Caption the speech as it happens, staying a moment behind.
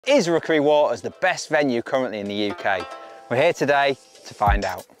Is Rookery Waters the best venue currently in the UK? We're here today to find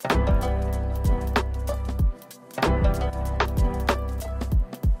out.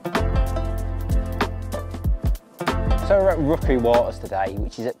 So we're at Rookery Waters today,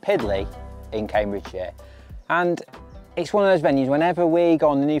 which is at Pidley in Cambridgeshire. And it's one of those venues, whenever we go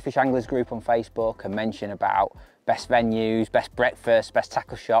on the Nufish Anglers group on Facebook and mention about best venues, best breakfasts, best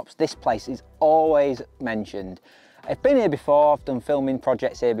tackle shops, this place is always mentioned. I've been here before, I've done filming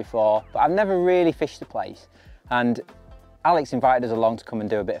projects here before, but I've never really fished the place. And Alex invited us along to come and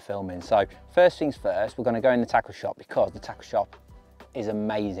do a bit of filming. So first things first, we're going to go in the tackle shop because the tackle shop is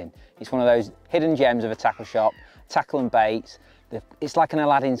amazing. It's one of those hidden gems of a tackle shop, tackle and baits. It's like an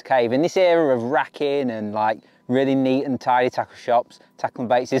Aladdin's cave. In this era of racking and like really neat and tidy tackle shops, tackle and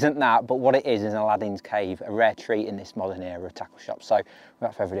baits isn't that, but what it is an Aladdin's cave, a rare treat in this modern era of tackle shops. So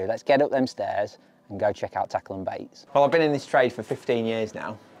without further ado, let's get up them stairs and go check out tackle and baits. Well, I've been in this trade for 15 years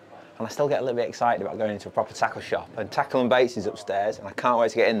now, and I still get a little bit excited about going into a proper tackle shop. And tackle and baits is upstairs, and I can't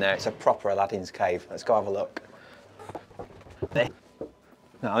wait to get in there. It's a proper Aladdin's cave. Let's go have a look.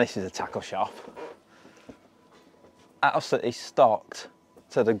 Now this is a tackle shop. Absolutely stocked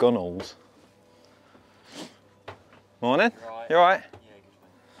to the gunnels. Morning. Right. You all right? Yeah,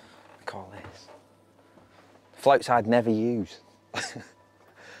 good. Look at all this. Floats I'd never use.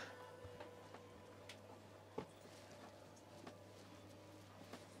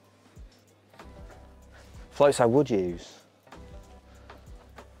 Floats I would use.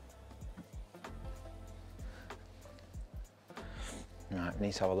 Right, we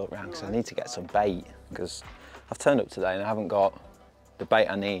need to have a look around because I need to get some bait because I've turned up today and I haven't got the bait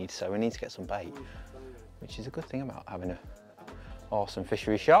I need, so we need to get some bait, which is a good thing about having an awesome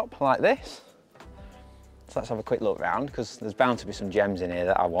fishery shop like this. So let's have a quick look around because there's bound to be some gems in here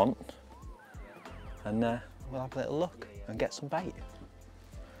that I want, and we'll have a little look and get some bait.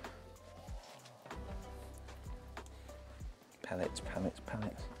 Pellets, pellets,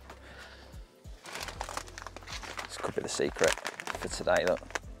 pellets. This could be the secret for today, look.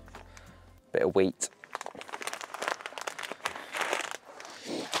 Bit of wheat.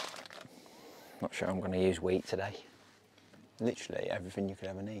 Not sure I'm going to use wheat today. Literally everything you could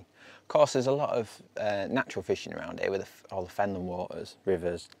ever need. Of course, there's a lot of natural fishing around here with all the fenland waters,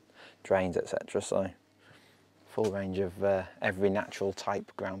 rivers, drains, etc. So, full range of every natural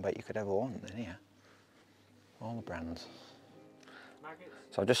type ground bait you could ever want in here. All the brands.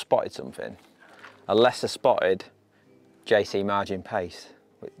 So I've just spotted something, a lesser spotted JC margin pace.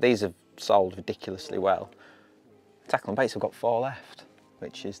 These have sold ridiculously well. Tackle and baits have got 4 left,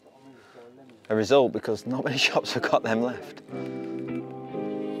 which is a result because not many shops have got them left.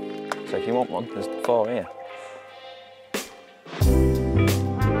 So if you want one, there's 4 here.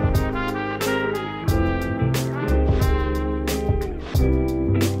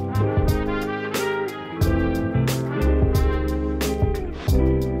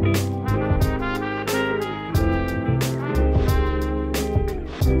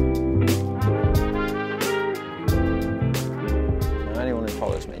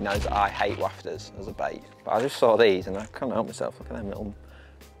 Knows that I hate wafters as a bait, but I just saw these and I couldn't help myself. Look at them little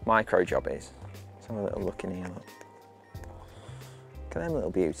micro jobbies. Let's have a little look in here. Look at them little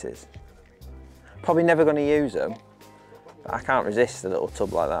beauties. Probably never going to use them, but I can't resist a little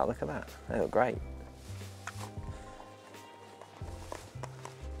tub like that. Look at that, they look great.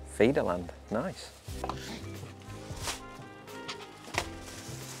 Feederland, nice.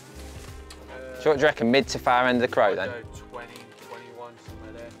 So what do you reckon, mid to far end of the Crow then? 20, 21,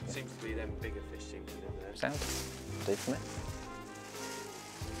 somewhere there. Seems to be them bigger fish seem to live there. Sound? Do for me.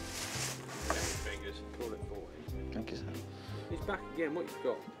 Fingers, call it 40. Thank you, sir. It's back again, what you've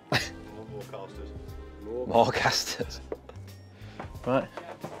got? More casters. More casters. Right.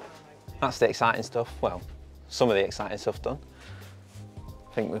 That's the exciting stuff. Well, some of the exciting stuff done.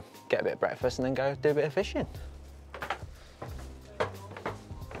 I think we'll get a bit of breakfast and then go do a bit of fishing.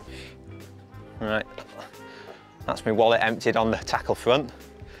 Right, that's my wallet emptied on the tackle front.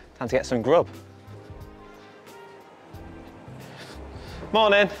 Time to get some grub.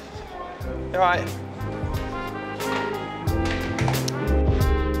 Morning. You all right?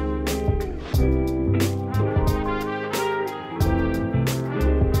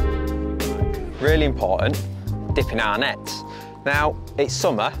 Really important, dipping our nets. Now, it's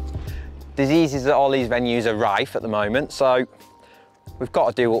summer. Diseases at all these venues are rife at the moment, so we've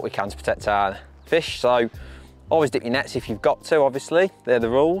got to do what we can to protect our fish. So always dip your nets if you've got to, obviously. They're the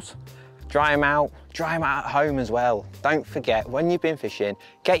rules. Dry them out at home as well. Don't forget, when you've been fishing,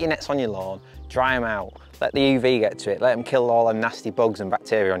 get your nets on your lawn, dry them out. Let the UV get to it, let them kill all them nasty bugs and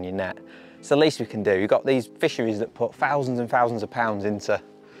bacteria on your net. It's the least we can do. You've got these fisheries that put thousands and thousands of pounds into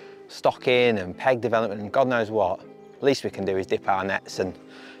stocking and peg development and God knows what, least we can do is dip our nets and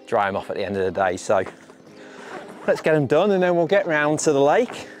dry them off at the end of the day. So let's get them done and then we'll get round to the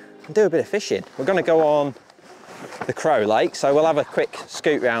lake and do a bit of fishing. We're going to go on the Crow Lake, so we'll have a quick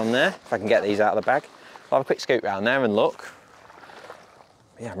scoot round there, if I can get these out of the bag. I'll have a quick scoot round there and look.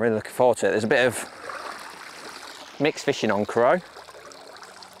 Yeah, I'm really looking forward to it. There's a bit of mixed fishing on Crow,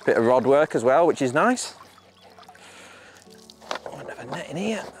 a bit of rod work as well, which is nice. I won't have a net in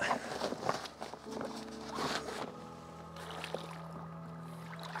here.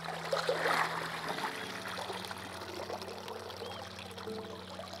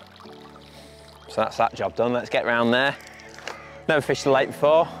 So that's that job done. Let's get round there. Never fished the lake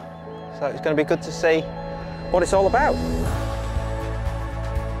before, so it's going to be good to see what it's all about.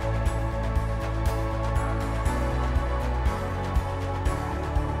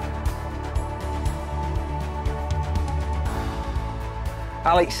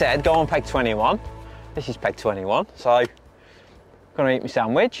 Alex said go on peg 21. This is peg 21, so I'm going to eat my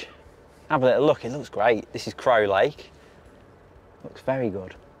sandwich, have a little look. It looks great. This is Crow Lake. Looks very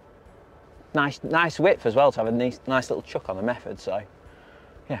good. Nice width as well to have a nice little chuck on the method. So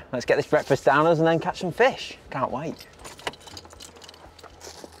yeah, let's get this breakfast down us and then catch some fish. Can't wait.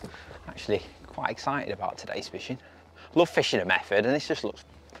 Actually quite excited about today's fishing. Love fishing a method and this just looks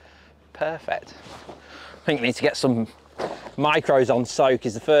perfect. I think we need to get some micros on soak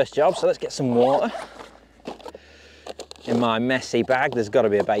is the first job, so let's get some water. In my messy bag, there's got to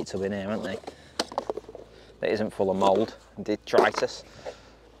be a bait tub in here, hasn't there? That isn't full of mould and detritus.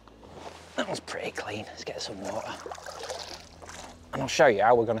 That was pretty clean. Let's get some water. And I'll show you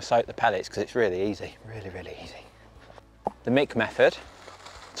how we're going to soak the pellets because it's really easy, really easy. The Mick method,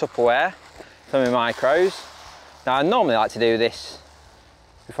 Tupperware, for my micros. Now I normally like to do this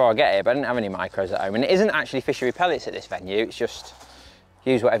before I get here, but I didn't have any micros at home. And it isn't actually fishery pellets at this venue, it's just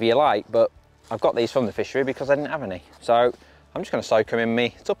use whatever you like, but I've got these from the fishery because I didn't have any. So I'm just going to soak them in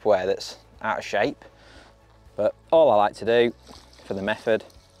my Tupperware that's out of shape. But all I like to do for the method,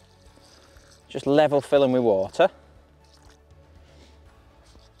 just level fill them with water.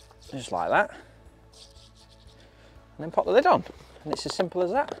 Just like that. And then pop the lid on. And it's as simple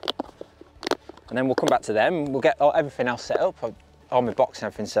as that. And then we'll come back to them, we'll get everything else set up, all my box and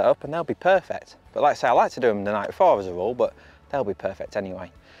everything set up, and they'll be perfect. But like I say, I like to do them the night before as a rule, but they'll be perfect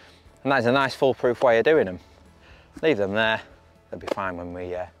anyway. And that is a nice foolproof way of doing them. Leave them there, they'll be fine when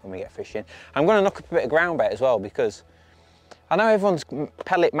we get fishing. I'm going to knock up a bit of ground bait as well because I know everyone's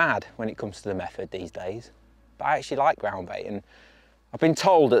pellet mad when it comes to the method these days, but I actually like ground bait, and I've been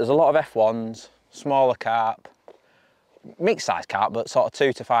told that there's a lot of F1s, smaller carp, mixed size carp, but sort of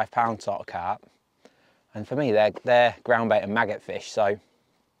 2 to 5 pound sort of carp. And for me, they're ground bait and maggot fish, so I'm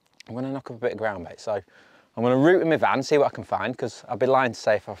going to knock up a bit of ground bait. So I'm going to route in my van, see what I can find, because I'd be lying to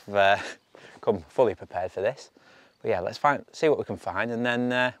say if I've come fully prepared for this. But yeah, let's see what we can find, and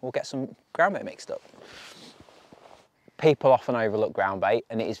then we'll get some ground bait mixed up. People often overlook ground bait,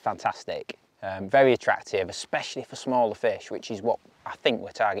 and it is fantastic. Very attractive, especially for smaller fish, which is what I think we're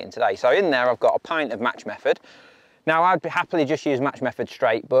targeting today. So in there I've got a pint of match method. Now I'd happily just use match method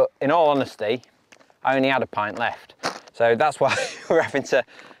straight, but in all honesty, I only had a pint left. So that's why we're having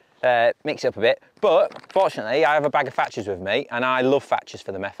to mix it up a bit. But fortunately I have a bag of Thatchers with me, and I love Thatchers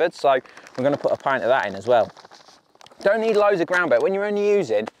for the method, so we're going to put a pint of that in as well. Don't need loads of ground bait. When you're only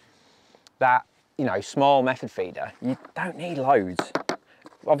using that, you know, small method feeder, you don't need loads.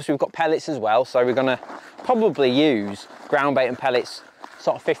 Obviously we've got pellets as well, so we're gonna probably use ground bait and pellets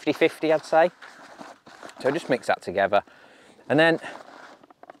sort of 50-50, I'd say. So just mix that together. And then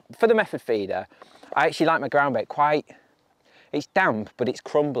for the method feeder, I actually like my ground bait it's damp, but it's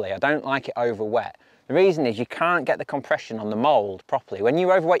crumbly. I don't like it over wet. The reason is you can't get the compression on the mould properly. When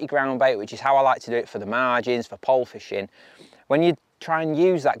you overweight your ground bait, which is how I like to do it for the margins, for pole fishing, when you try and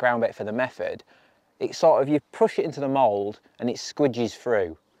use that ground bait for the method, it sort of, you push it into the mould and it squidges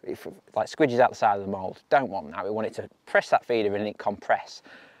through. It like squidges out the side of the mould. Don't want that. We want it to press that feeder in and it compress.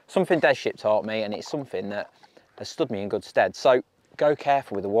 Something Des Ship taught me, and it's something that has stood me in good stead. So go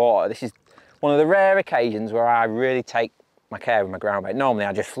careful with the water. This is one of the rare occasions where I really take my care with my ground bait. Normally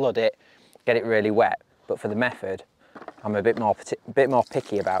I just flood it, get it really wet, but for the method I'm a bit more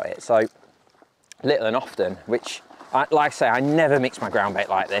picky about it. So little and often, which like I say, I never mix my ground bait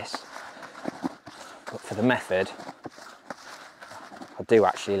like this, but for the method I do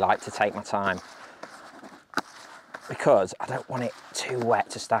actually like to take my time, because I don't want it too wet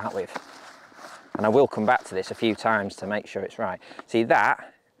to start with. And I will come back to this a few times to make sure it's right. See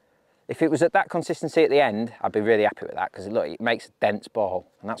that, if it was at that consistency at the end, I'd be really happy with that, because look, it makes a dense ball,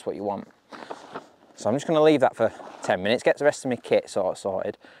 and that's what you want. So I'm just going to leave that for 10 minutes, get the rest of my kit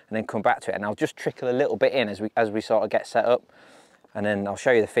sorted, and then come back to it. And I'll just trickle a little bit in as we sort of get set up, and then I'll show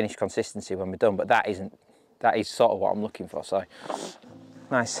you the finished consistency when we're done. But that is sort of what I'm looking for. So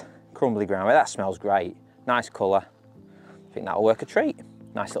nice crumbly ground. That smells great. Nice colour. I think that'll work a treat.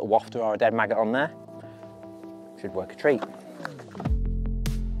 Nice little wafter or a dead maggot on there. Should work a treat.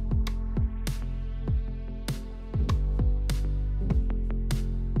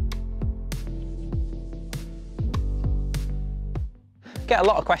 Get a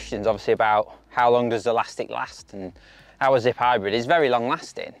lot of questions obviously about how long does the elastic last, and our Zip Hybrid is very long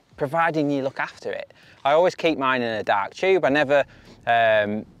lasting, providing you look after it. I always keep mine in a dark tube. I never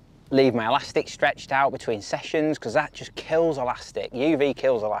leave my elastic stretched out between sessions, because that just kills elastic. UV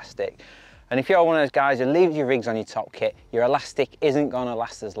kills elastic. And if you're one of those guys who leaves your rigs on your top kit, your elastic isn't gonna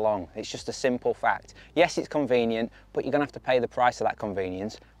last as long. It's just a simple fact. Yes, it's convenient, but you're gonna have to pay the price of that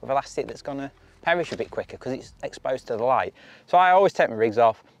convenience with elastic that's gonna perish a bit quicker because it's exposed to the light. So I always take my rigs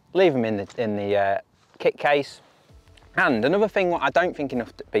off, leave them in the kit case. And another thing what I don't think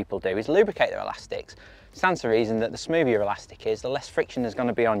enough people do is lubricate their elastics. Stands to reason that the smoother your elastic is, the less friction there's going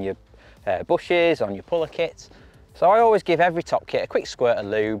to be on your bushes, on your puller kits. So I always give every top kit a quick squirt of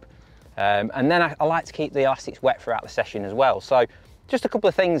lube, and then I like to keep the elastics wet throughout the session as well. So just a couple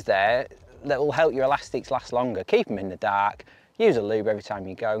of things there that will help your elastics last longer. Keep them in the dark, use a lube every time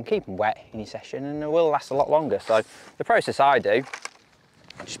you go, and keep them wet in your session, and they will last a lot longer. So the process I do,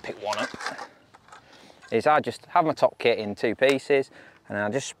 I'll just pick one up, is I just have my top kit in 2 pieces, and I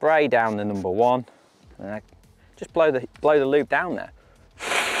just spray down the number 1, and I just blow the lube down there,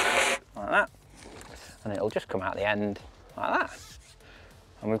 like that, and it'll just come out the end like that.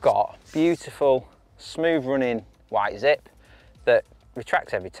 And we've got beautiful, smooth running white zip that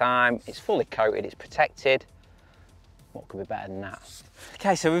retracts every time. It's fully coated, it's protected. What could be better than that?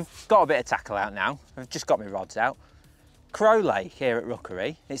 Okay, so we've got a bit of tackle out now. I've just got my rods out. Crow Lake here at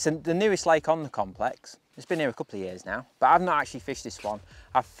Rookery. It's the newest lake on the complex. It's been here a couple of years now, but I've not actually fished this one.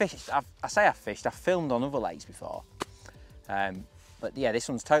 I've filmed on other lakes before. But yeah, this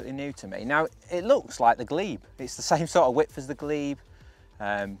one's totally new to me. Now, it looks like the glebe. It's the same sort of width as the glebe,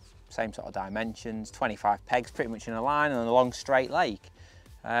 same sort of dimensions, 25 pegs pretty much in a line, and a long straight lake.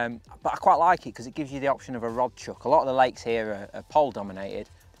 But I quite like it because it gives you the option of a rod chuck. A lot of the lakes here are pole dominated.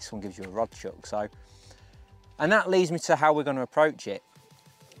 This one gives you a rod chuck. And that leads me to how we're going to approach it.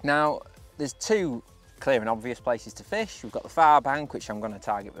 Now, there's 2 clear and obvious places to fish. We've got the far bank, which I'm going to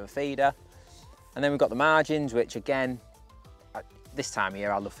target with a feeder. And then we've got the margins, which again, this time of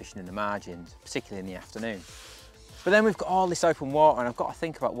year I love fishing in the margins, particularly in the afternoon. But then we've got all this open water, and I've got to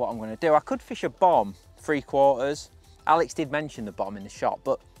think about what I'm going to do. I could fish a bomb, 3/4. Alex did mention the bomb in the shop,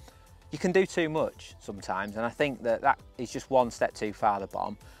 but you can do too much sometimes, and I think that is just one step too far, the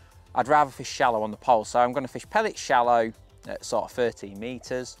bomb. I'd rather fish shallow on the pole, so I'm going to fish pellet shallow at sort of 13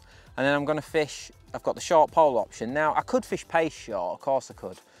 metres, and then I'm going to fish, I've got the short pole option. Now, I could fish pace short, of course I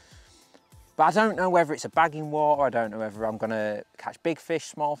could, but I don't know whether it's a bagging water, I don't know whether I'm going to catch big fish,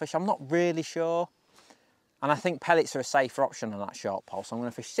 small fish, I'm not really sure. And I think pellets are a safer option on that short pole, so I'm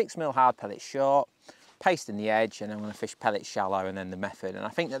going to fish 6mm hard pellets short, paste in the edge, and I'm going to fish pellets shallow, and then the method. And I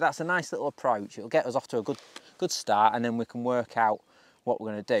think that's a nice little approach. It'll get us off to a good start, and then we can work out what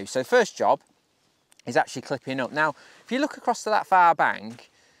we're going to do. So the first job is actually clipping up. Now, if you look across to that far bank,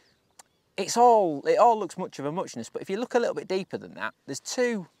 it all looks much of a muchness, but if you look a little bit deeper than that, there's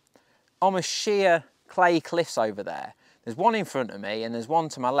 2 almost sheer clay cliffs over there. There's one in front of me and there's one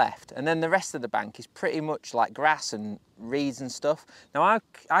to my left, and then the rest of the bank is pretty much like grass and reeds and stuff. Now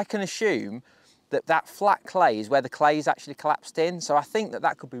I can assume that flat clay is where the clay is actually collapsed in, so I think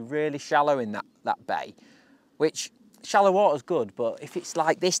that could be really shallow in that bay, which shallow water's good, but if it's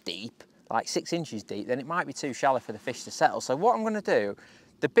like this deep, like 6 inches deep, then it might be too shallow for the fish to settle. So what I'm going to do,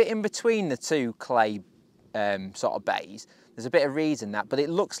 the bit in between the 2 clay sort of bays, there's a bit of reeds in that, but it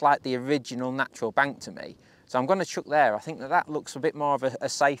looks like the original natural bank to me. So I'm going to chuck there. I think that looks a bit more of a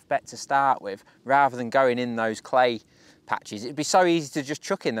safe bet to start with, rather than going in those clay patches. It'd be so easy to just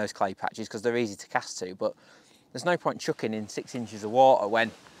chuck in those clay patches because they're easy to cast to, but there's no point chucking in 6 inches of water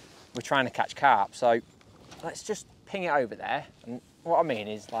when we're trying to catch carp. So let's just ping it over there. And what I mean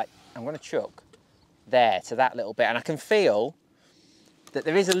is, like, I'm going to chuck there to that little bit, and I can feel that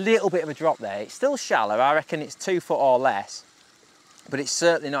there is a little bit of a drop there. It's still shallow. I reckon it's 2 foot or less, but it's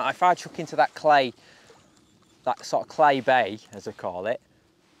certainly not. If I chuck into that clay, that sort of clay bay, as I call it,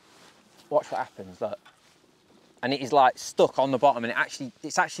 watch what happens, look. And it is like stuck on the bottom, and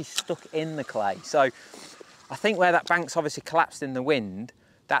it's actually stuck in the clay. So I think where that bank's obviously collapsed in the wind,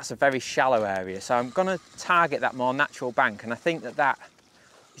 that's a very shallow area. So I'm gonna target that more natural bank, and I think that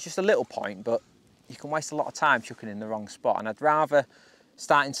is just a little point, but you can waste a lot of time chucking in the wrong spot, and I'd rather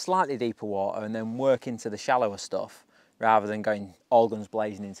start in slightly deeper water and then work into the shallower stuff rather than going all guns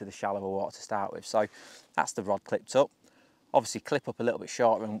blazing into the shallower water to start with. So that's the rod clipped up. Obviously clip up a little bit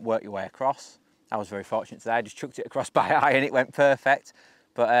shorter and work your way across. I was very fortunate today, I just chucked it across by eye and it went perfect.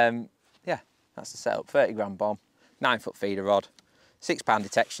 But yeah, that's the setup. 30 gram bomb, 9-foot feeder rod, 6 pound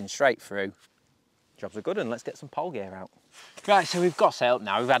detection straight through. Jobs are good, and let's get some pole gear out. Right, so we've got set up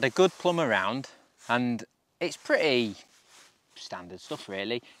now. We've had a good plumb around and it's pretty standard stuff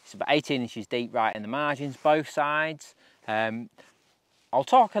really. It's about 18 inches deep right in the margins, both sides. I'll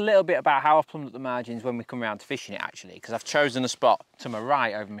talk a little bit about how I've plumbed up the margins when we come around to fishing it actually, because I've chosen a spot to my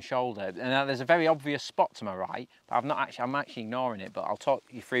right over my shoulder. And now there's a very obvious spot to my right, but I'm actually ignoring it, but I'll talk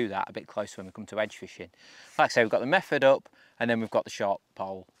you through that a bit closer when we come to edge fishing. Like I say, we've got the method up, and then we've got the short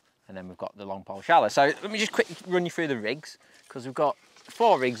pole, and then we've got the long pole shallow. So let me just quickly run you through the rigs, because we've got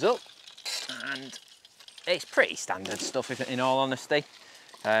 4 rigs up, and it's pretty standard stuff in all honesty.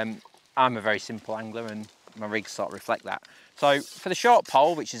 I'm a very simple angler and my rigs sort of reflect that. So for the short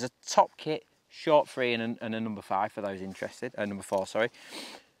pole, which is a top kit, short 3 and a number 5 for those interested, number 4, sorry.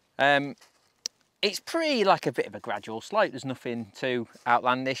 It's pretty like a bit of a gradual slope. There's nothing too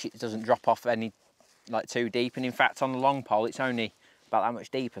outlandish. It doesn't drop off any like too deep. And in fact, on the long pole, it's only about that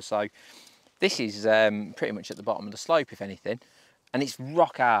much deeper. So this is pretty much at the bottom of the slope, if anything. And it's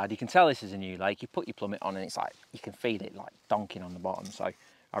rock hard. You can tell this is a new lake. You put your plummet on and it's like, you can feel it like donking on the bottom. So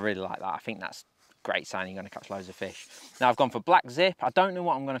I really like that. I think that's great sign you're going to catch loads of fish. Now I've gone for black zip. I don't know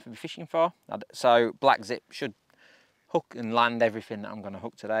what I'm going to be fishing for. So black zip should hook and land everything that I'm going to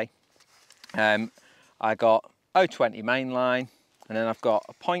hook today. I got 020 main line, and then I've got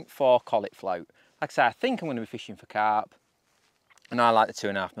a 0.4 collet float. Like I say, I think I'm going to be fishing for carp. And I like the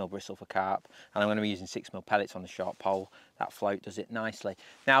 2.5mm bristle for carp, and I'm going to be using 6mm pellets on the short pole. That float does it nicely.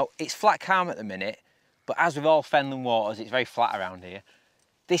 Now, it's flat calm at the minute, but as with all Fenland waters, it's very flat around here.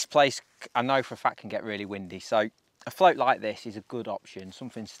 This place, I know for a fact, can get really windy, so a float like this is a good option,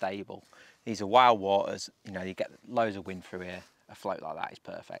 something stable. These are wild waters, you know, you get loads of wind through here. A float like that is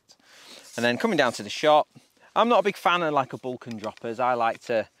perfect. And then coming down to the shot, I'm not a big fan of like a bulk and droppers. I like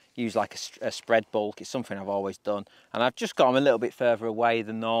to use like a spread bulk. It's something I've always done, and I've just got them a little bit further away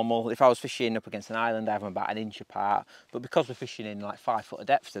than normal. If I was fishing up against an island, I have them about 1 inch apart, but because we're fishing in like 5 foot of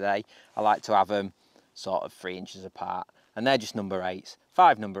depth today, I like to have them sort of 3 inches apart, and they're just number 8s,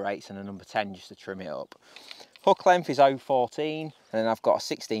 5 number 8s and a number 10 just to trim it up. Hook length is 0.14, and then I've got a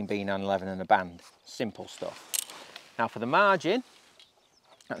 16 B911 and a band. Simple stuff. Now for the margin,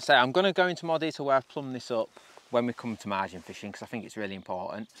 let's say I'm going to go into more detail where I've plumbed this up when we come to margin fishing, because I think it's really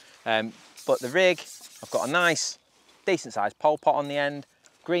important. But the rig, I've got a nice, decent sized pole pot on the end,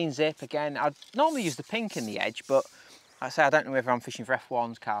 green zip again. I'd normally use the pink in the edge, but like I say, I don't know whether I'm fishing for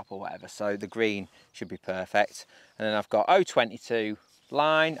F1s, carp or whatever, so the green should be perfect. And then I've got 0.22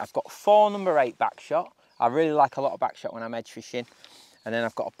 line, I've got 4 number 8 back shot. I really like a lot of back shot when I'm edge fishing. And then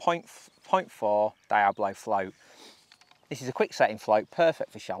I've got a 0.4 Diablo float. This is a quick setting float,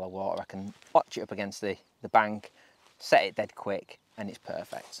 perfect for shallow water. I can watch it up against the bank, set it dead quick, and it's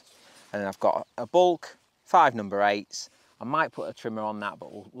perfect. And then I've got a bulk, 5 number 8s. I might put a trimmer on that,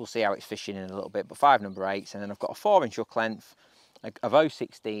 but we'll see how it's fishing in a little bit, but 5 number 8s. And then I've got a 4-inch hook length of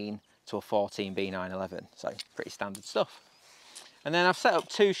 0.16 to a 14 B911. So pretty standard stuff. And then I've set up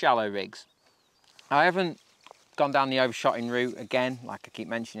 2 shallow rigs. I haven't gone down the overshotting route again, like I keep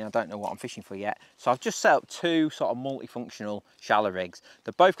mentioning. I don't know what I'm fishing for yet, so I've just set up 2 sort of multifunctional shallow rigs.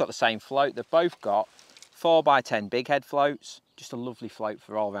 They've both got the same float. They've both got 4x10 big head floats, just a lovely float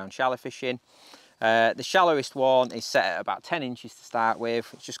for all round shallow fishing. The shallowest one is set at about 10 inches to start with.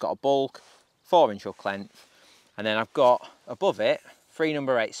 It's just got a bulk, 4-inch hook length, and then I've got above it 3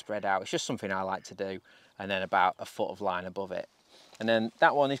 number 8 spread out. It's just something I like to do, and then about a foot of line above it. And then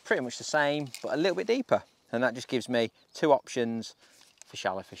that one is pretty much the same, but a little bit deeper. And that just gives me 2 options for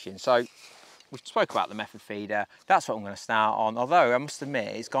shallow fishing. So we spoke about the method feeder. That's what I'm going to start on. Although I must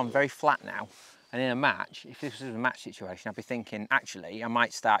admit, it's gone very flat now. And in a match, if this was a match situation, I'd be thinking, actually, I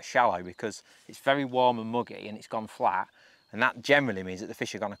might start shallow because it's very warm and muggy and it's gone flat. And that generally means that the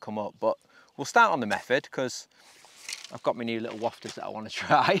fish are going to come up. But we'll start on the method because I've got my new little wafters that I want to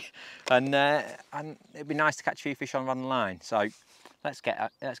try. And it'd be nice to catch a few fish on rod and line. So let's get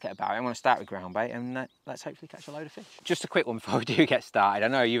about it. I'm going to start with ground bait and let's hopefully catch a load of fish. Just a quick one before we do get started. I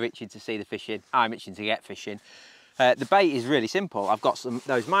know you're itching to see the fishing. I'm itching to get fishing. The bait is really simple. I've got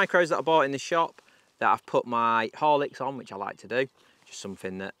those micros that I bought in the shop that I've put my Horlicks on, which I like to do. Just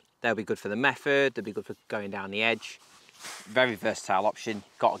something that they'll be good for the method, they'll be good for going down the edge. very versatile option.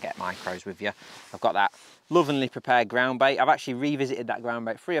 Got to get micros with you. I've got that lovingly prepared ground bait. I've actually revisited that ground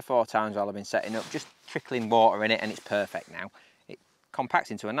bait 3 or 4 times while I've been setting up, just trickling water in it, and it's perfect now. It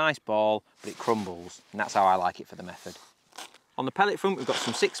compacts into a nice ball, but it crumbles, and that's how I like it for the method. On the pellet front, we've got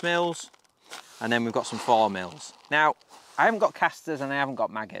some 6mm, and then we've got some 4mm. Now, I haven't got casters and I haven't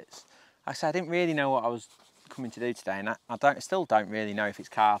got maggots. Like I said, I didn't really know what I was coming to do today, and I still don't really know if it's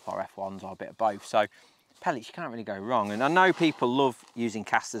carp or F1s or a bit of both. So pellets, you can't really go wrong. And I know people love using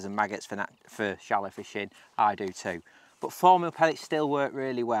casters and maggots for shallow fishing. I do too. But 4mm pellets still work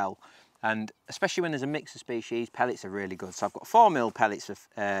really well. And especially when there's a mix of species, pellets are really good. So I've got 4mm pellets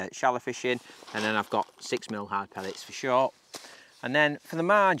for shallow fishing, and then I've got 6mm hard pellets for short. And then for the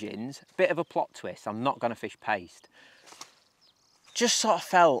margins, a bit of a plot twist. I'm not going to fish paste. Just sort of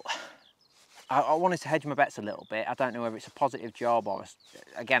felt, I wanted to hedge my bets a little bit. I don't know whether it's a positive job or,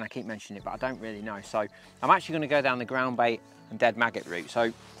 again, I keep mentioning it, but I don't really know. So I'm actually going to go down the ground bait and dead maggot route. So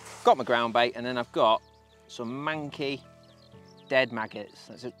I've got my ground bait, and then I've got some manky dead maggots.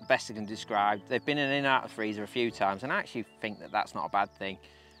 That's the best I can describe. They've been in and out of the freezer a few times, and I actually think that that's not a bad thing.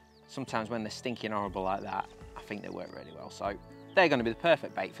 Sometimes when they're stinking horrible like that, I think they work really well. So they're going to be the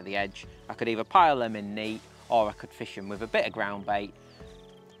perfect bait for the edge. I could either pile them in neat, or I could fish them with a bit of ground bait,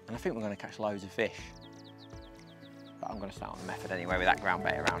 and I think we're going to catch loads of fish. But I'm going to start on the method anyway with that ground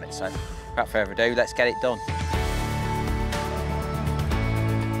bait around it. So without further ado, let's get it done.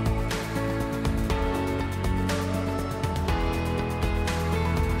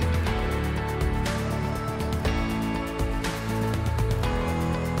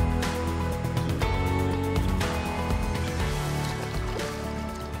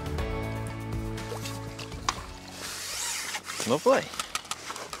 Lovely.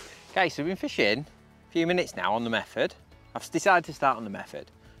 Okay, so we've been fishing a few minutes now on the method. I've decided to start on the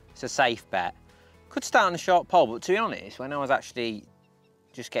method. It's a safe bet. Could start on a short pole, but to be honest, when I was actually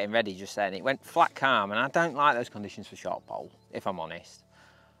just getting ready just then, it went flat calm, and I don't like those conditions for short pole, if I'm honest.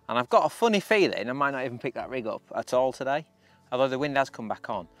 And I've got a funny feeling I might not even pick that rig up at all today, although the wind has come back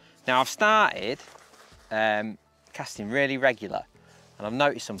on. Now I've started casting really regular, and I've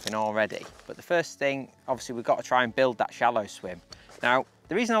noticed something already. But the first thing, obviously, we've got to try and build that shallow swim. Now,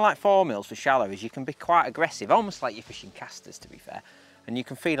 the reason I like 4mm for shallow is you can be quite aggressive, almost like you're fishing casters, to be fair, and you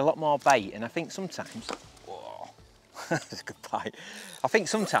can feed a lot more bait. And I think sometimes, whoa, that's a good bite. I think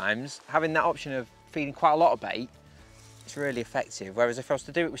sometimes having that option of feeding quite a lot of bait, it's really effective. Whereas if I was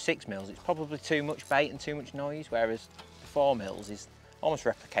to do it with 6mm, it's probably too much bait and too much noise, whereas the 4mm is almost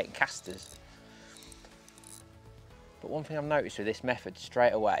replicating casters. But one thing I've noticed with this method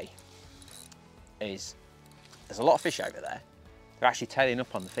straight away is there's a lot of fish over there. They're actually tailing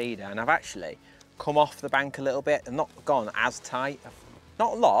up on the feeder, and I've actually come off the bank a little bit and not gone as tight.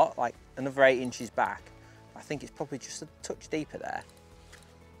 Not a lot, like another 8 inches back. I think it's probably just a touch deeper there.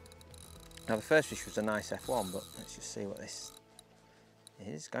 Now the first fish was a nice F1, but let's just see what this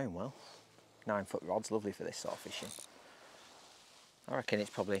is. Going well. 9-foot rod's lovely for this sort of fishing. I reckon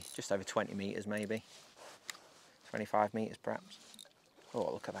it's probably just over 20 metres maybe. 25 metres perhaps.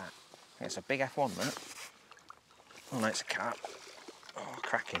 Oh, look at that. I think it's a big F1, that. Oh no, it's a carp. Oh,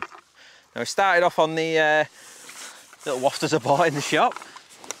 cracking. Now we started off on the little wafters I bought in the shop.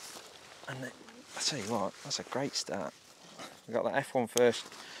 And I tell you what, that's a great start. We've got that F1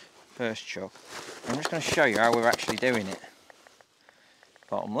 first chuck. I'm just going to show you how we're actually doing it.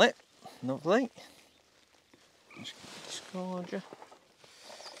 Bottom lip, lovely. Just disgorge you.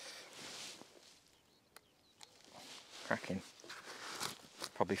 Cracking.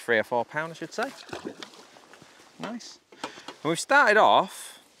 Probably 3 or 4 pounds, I should say. Nice. And we've started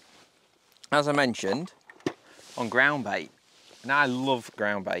off, as I mentioned, on ground bait. And I love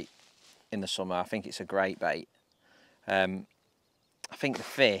ground bait in the summer. I think it's a great bait. I think the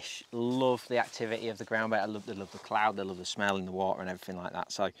fish love the activity of the ground bait. They love the cloud, they love the smell in the water and everything like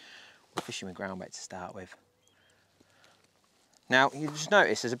that. So we're fishing with ground bait to start with. Now you just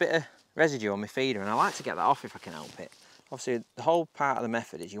notice there's a bit of residue on my feeder, and I like to get that off if I can help it. Obviously the whole part of the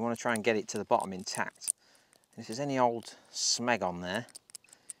method is you want to try and get it to the bottom intact. And if there's any old smeg on there,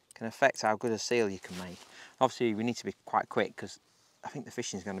 it can affect how good a seal you can make. Obviously we need to be quite quick because I think the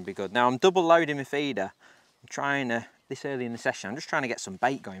fishing is going to be good. Now I'm double loading my feeder. I'm trying to, this early in the session, I'm just trying to get some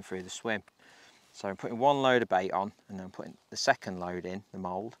bait going through the swim. So I'm putting 1 load of bait on, and then I'm putting the second load in, the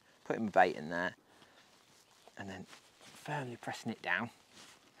mould, putting my bait in there, and then firmly pressing it down.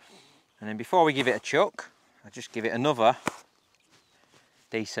 And then before we give it a chuck, I just give it another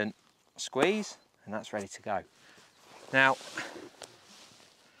decent squeeze, and that's ready to go. Now,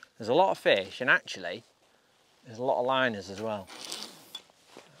 there's a lot of fish, and actually, there's a lot of liners as well.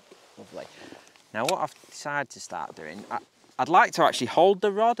 Lovely. Now what I've decided to start doing, I'd like to actually hold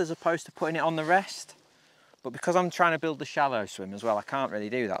the rod as opposed to putting it on the rest, but because I'm trying to build the shallow swim as well, I can't really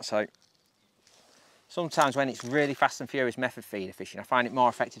do that. So sometimes when it's really fast and furious method feeder fishing, I find it more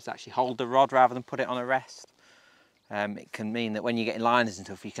effective to actually hold the rod rather than put it on a rest. It can mean that when you're getting liners and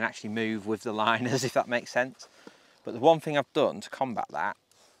stuff, you can actually move with the liners, if that makes sense. But the one thing I've done to combat that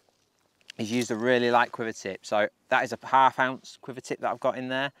is used a really light quiver tip. So that is a 1/2 ounce quiver tip that I've got in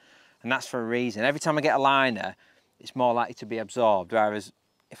there, and that's for a reason. Every time I get a liner, it's more likely to be absorbed, whereas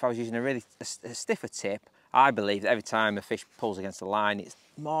if I was using a stiffer tip, I believe that every time a fish pulls against the line, it's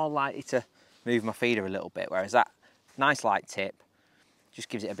more likely to move my feeder a little bit, whereas that nice light tip just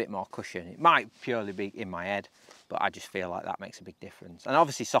gives it a bit more cushion. It might purely be in my head, but I just feel like that makes a big difference. And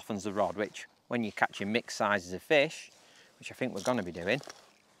obviously softens the rod, which when you're catching mixed sizes of fish, which I think we're going to be doing,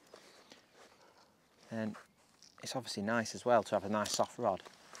 and it's obviously nice as well to have a nice soft rod.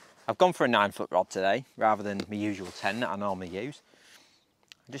 I've gone for a 9-foot rod today rather than my usual 10 that I normally use.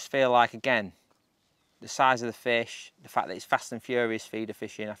 I just feel like, again, the size of the fish, the fact that it's fast and furious feeder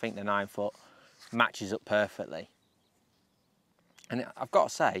fishing, I think the 9-foot matches up perfectly. And I've got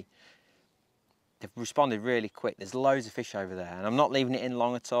to say, they've responded really quick. There's loads of fish over there, and I'm not leaving it in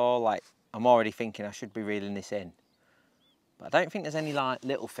long at all. Like, I'm already thinking I should be reeling this in. But I don't think there's any like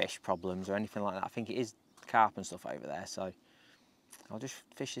little fish problems or anything like that. I think it is carp and stuff over there, so I'll just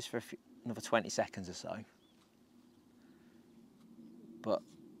fish this for another 20 seconds or so. But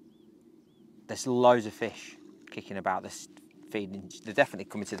there's loads of fish kicking about this feeding. They're definitely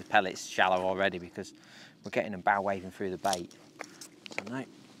coming to the pellets shallow already because we're getting them bow waving through the bait. So no,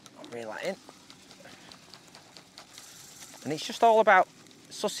 I'll reel that in. And it's just all about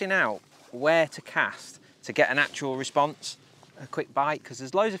sussing out where to cast to get an actual response, a quick bite, because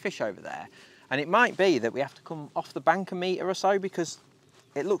there's loads of fish over there. And it might be that we have to come off the bank a metre or so, because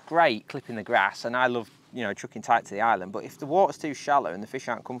it looked great clipping the grass, and I love, you know, trucking tight to the island, but if the water's too shallow and the fish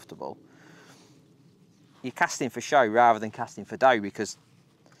aren't comfortable, you're casting for show rather than casting for dough, because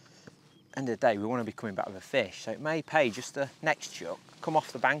at the end of the day we want to be coming back with a fish. So it may pay just the next chuck, come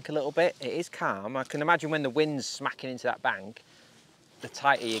off the bank a little bit. It is calm. I can imagine when the wind's smacking into that bank, the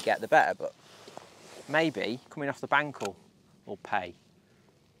tighter you get the better, but maybe coming off the bank will pay.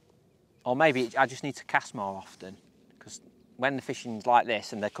 Or maybe I just need to cast more often, because when the fishing's like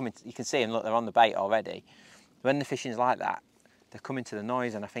this and they're coming, you can see them, look, they're on the bait already. When the fishing's like that, they're coming to the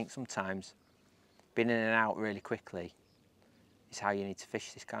noise, and I think sometimes being in and out really quickly is how you need to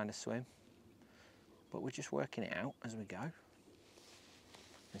fish this kind of swim. But we're just working it out as we go.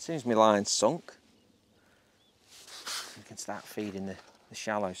 As soon as my line's sunk, we can start feeding the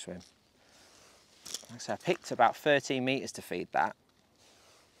shallow swim. Like I say, I picked about 13 metres to feed that.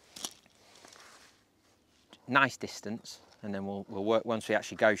 Nice distance, and then we'll work, once we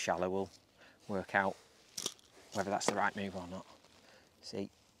actually go shallow, we'll work out whether that's the right move or not. See,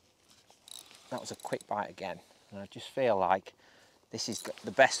 that was a quick bite again, and I just feel like this is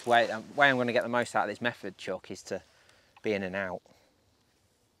the best way. The way I'm going to get the most out of this method chuck is to be in and out.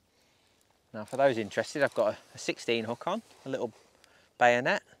 Now, for those interested, I've got a 16 hook on, a little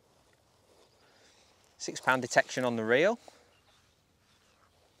bayonet, £6 detection on the reel,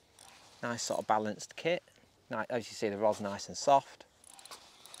 nice sort of balanced kit. Now, as you see, the rod's nice and soft,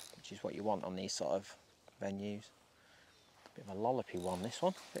 which is what you want on these sort of venues. Bit of a lollopy one, this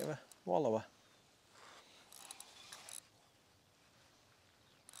one, bit of a wallower.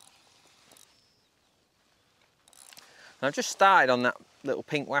 And I've just started on that little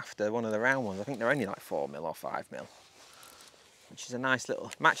pink wafter, one of the round ones. I think they're only like 4mm or 5mm, which is a nice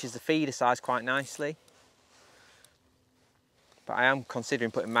little, matches the feeder size quite nicely. But I am considering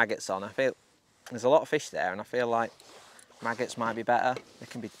putting maggots on. I feel there's a lot of fish there, and I feel like maggots might be better. They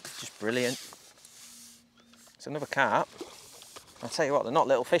can be just brilliant. It's another carp. I'll tell you what, they're not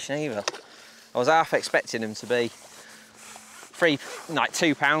little fish either. I was half expecting them to be like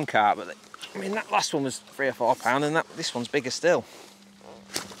 £2 carp, but I mean, that last one was £3 or £4, and this one's bigger still.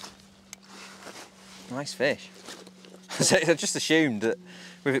 Nice fish. So I just assumed that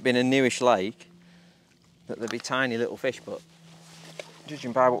with it being a newish lake, that there'd be tiny little fish, but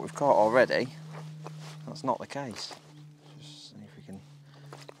judging by what we've caught already, that's not the case. Just see if we can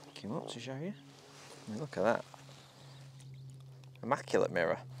pick him up to show you. I mean, look at that. Immaculate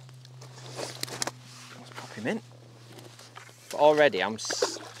mirror. Let's pop him in. But already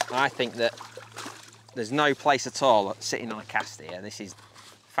I think that there's no place at all sitting on a cast here. This is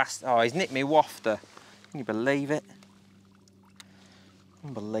fast. Oh, he's nicked me wafter. Can you believe it?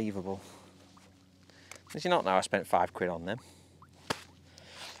 Unbelievable. Did you not know I spent £5 on them?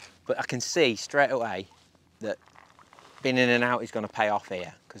 But I can see straight away that being in and out is going to pay off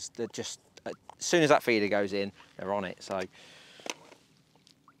here, because they're just as soon as that feeder goes in, they're on it. So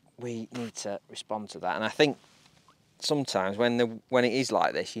we need to respond to that. And I think sometimes when it is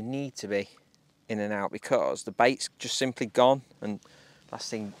like this, you need to be in and out because the bait's just simply gone. And last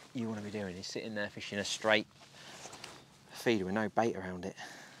thing you want to be doing is sitting there fishing a straight feeder with no bait around it.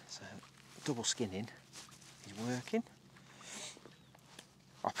 So double skinning is working.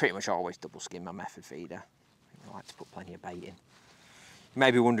 I pretty much always double skin my method feeder. I like to put plenty of bait in. You may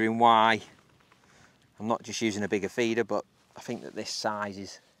be wondering why I'm not just using a bigger feeder, but I think that this size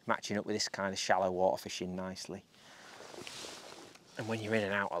is matching up with this kind of shallow water fishing nicely. And when you're in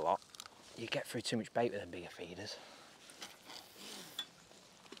and out a lot, you get through too much bait with them bigger feeders.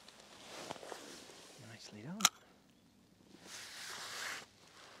 Nicely done.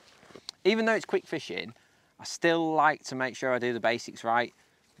 Even though it's quick fishing, I still like to make sure I do the basics right,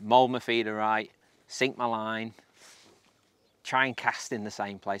 mould my feeder right, sink my line, try and cast in the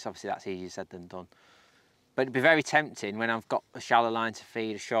same place. Obviously that's easier said than done. But it'd be very tempting when I've got a shallow line to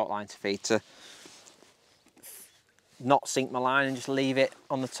feed, a short line to feed, to not sink my line and just leave it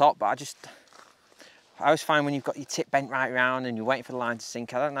on the top. But I always find when you've got your tip bent right round and you're waiting for the line to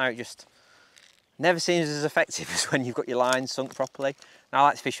sink, I don't know, it just never seems as effective as when you've got your line sunk properly. Now I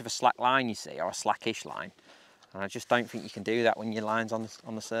like to fish with a slack line, you see, or a slackish line. And I just don't think you can do that when your line's on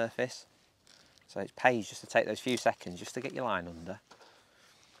the surface. So it pays just to take those few seconds just to get your line under.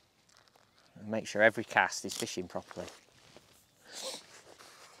 And make sure every cast is fishing properly.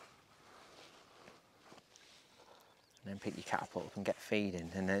 And then pick your catapult up and get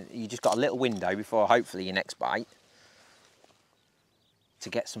feeding. And then you just got a little window before hopefully your next bite to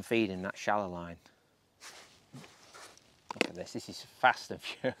get some feed in that shallow line. Look at this is fast and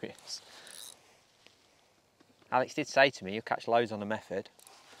furious. Alex did say to me, you'll catch loads on the method.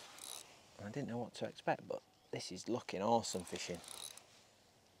 I didn't know what to expect, but this is looking awesome fishing.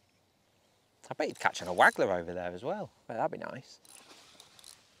 I bet you'd catch on a waggler over there as well. I bet that'd be nice.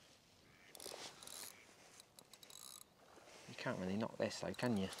 You can't really knock this though,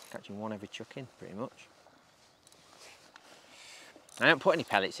 can you? Catching one every chuck in, pretty much. I haven't put any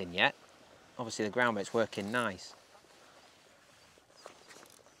pellets in yet. Obviously the ground bait's working nice.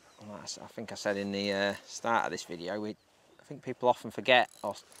 I think I said in the start of this video, I think people often forget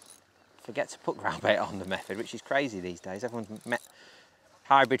to put ground bait on the method, which is crazy these days. Everyone's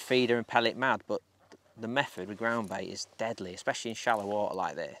hybrid feeder and pellet mad, but the method with ground bait is deadly, especially in shallow water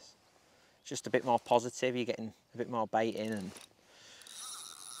like this. It's just a bit more positive, you're getting a bit more bait in and...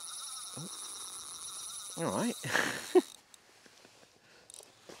 Oh. All right. I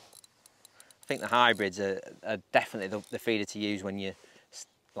think the hybrids are definitely the feeder to use when you're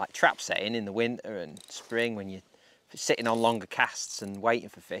like trap setting in the winter and spring, when you're sitting on longer casts and waiting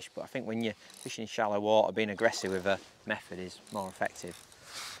for fish. But I think when you're fishing in shallow water, being aggressive with a method is more effective.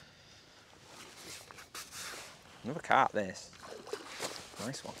 Another carp, this.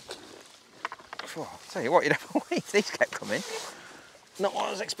 Nice one. Oh, I'll tell you what, you'd have to wait if these kept coming. Not what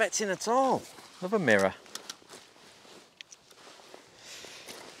I was expecting at all. Another mirror.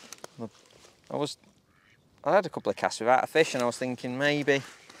 I had a couple of casts without a fish and I was thinking maybe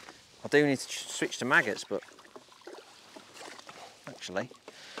I do need to switch to maggots, but actually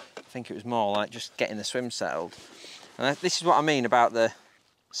I think it was more like just getting the swim settled. And this is what I mean about the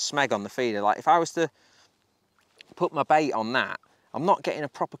smeg on the feeder. Like if I was to put my bait on that, I'm not getting a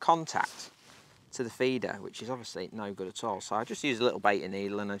proper contact to the feeder, which is obviously no good at all. So I just use a little baiting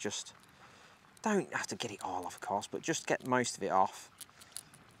needle and I just don't have to get it all off, of course, but just get most of it off.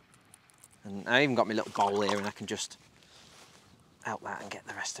 And I even got my little bowl here and I can just help that and get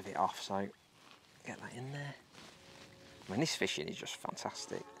the rest of it off. So get that in there. I mean, this fishing is just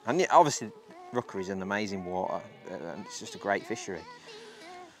fantastic. And obviously Rookery is an amazing water and it's just a great fishery.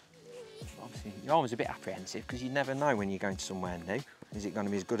 Obviously you're always a bit apprehensive because you never know when you're going to somewhere new. Is it going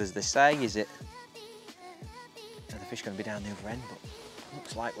to be as good as they say? Are the fish going to be down the other end? But it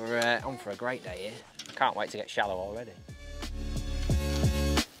looks like we're on for a great day here. I can't wait to get shallow already.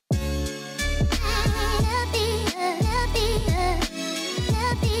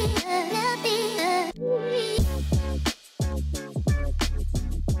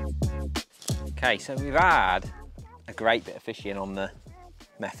 Okay, so we've had a great bit of fishing on the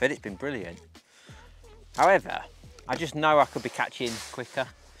method. It's been brilliant. However, I just know I could be catching quicker.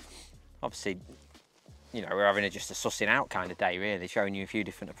 Obviously, you know, we're having just a sussing out kind of day, really, showing you a few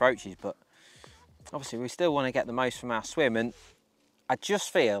different approaches, but obviously we still want to get the most from our swim, and I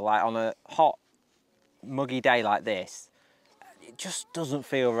just feel like on a hot, muggy day like this, it just doesn't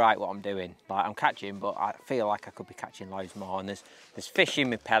feel right what I'm doing. Like I'm catching, but I feel like I could be catching loads more. And there's fish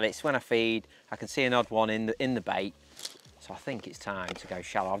in with pellets. When I feed, I can see an odd one in the bait, So I think it's time to go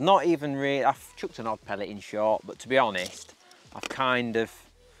shallow. I've not even really, I've chucked an odd pellet in short, but to be honest, I'm kind of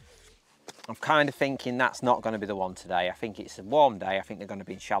thinking that's not going to be the one today. I think it's a warm day. I think they're going to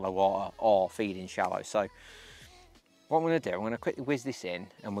be in shallow water or feeding shallow. So what I'm going to do, I'm going to quickly whiz this in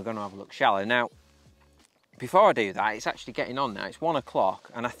and we're going to have a look shallow. Now, before I do that, it's actually getting on now. It's 1 o'clock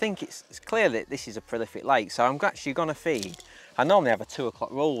and I think it's clear that this is a prolific lake. So I'm actually going to feed. I normally have a 2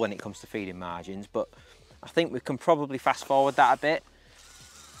 o'clock rule when it comes to feeding margins, but I think we can probably fast forward that a bit.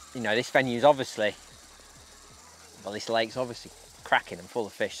 You know, this venue's obviously, well, this lake's obviously cracking and full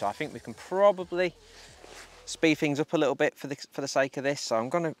of fish, so I think we can probably speed things up a little bit for the sake of this. So I'm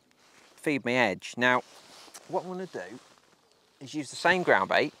going to feed my edge. Now, what I'm going to do is use the same ground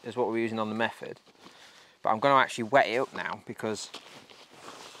bait as what we're using on the method, but I'm going to actually wet it up now because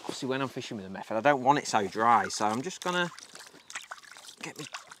obviously when I'm fishing with the method, I don't want it so dry. So I'm just going to get my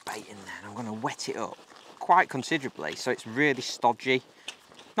bait in there and I'm going to wet it up quite considerably so it's really stodgy,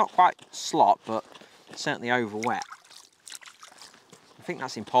 not quite slop, but certainly over wet. I think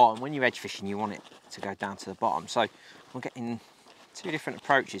that's important. When you're edge fishing, you want it to go down to the bottom. So we're getting 2 different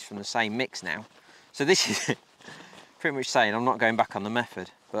approaches from the same mix now. So this is pretty much saying I'm not going back on the method,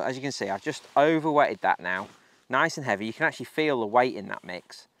 but as you can see, I've just over wetted that now, nice and heavy. You can actually feel the weight in that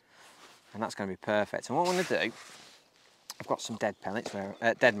mix, and that's going to be perfect. And what I'm going to do, I've got some dead pellets,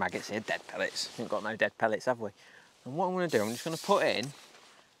 dead maggots here, dead pellets. We've got no dead pellets, have we? And what I'm going to do, I'm just going to put in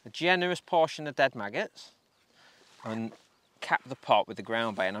a generous portion of dead maggots and cap the pot with the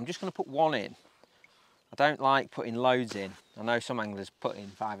ground bait. And I'm just going to put 1 in. I don't like putting loads in. I know some anglers put in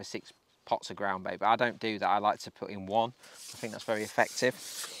 5 or 6 pots of ground bait, but I don't do that. I like to put in 1. I think that's very effective.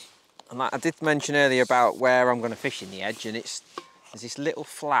 And like I did mention earlier about where I'm going to fish in the edge, and there's this little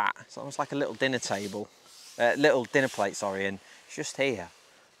flat. It's almost like a little dinner table. Little dinner plate, sorry, and it's just here.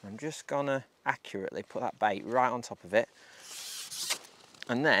 I'm just gonna accurately put that bait right on top of it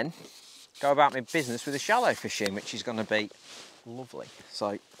and then go about my business with the shallow fishing, which is gonna be lovely.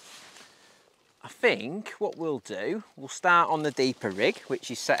 So I think what we'll do, we'll start on the deeper rig,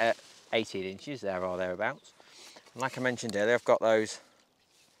 which is set at 18 inches, there or thereabouts. And like I mentioned earlier, I've got those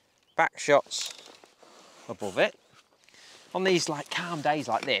back shots above it. On these like calm days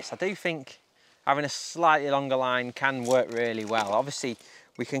like this, I do think having a slightly longer line can work really well. Obviously,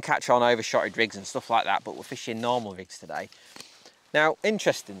 we can catch on overshotted rigs and stuff like that, but we're fishing normal rigs today. Now,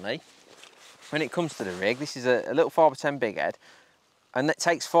 interestingly, when it comes to the rig, this is a little 4x10 big head, and it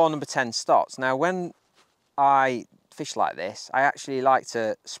takes 4 number 10 stots. Now, when I fish like this, I actually like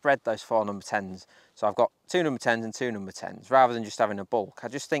to spread those 4 number 10s. So I've got 2 number 10s and 2 number 10s, rather than just having a bulk. I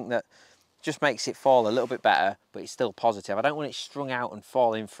just think that just makes it fall a little bit better, but it's still positive. I don't want it strung out and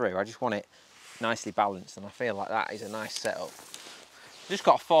falling through. I just want it nicely balanced, and I feel like that is a nice setup. Just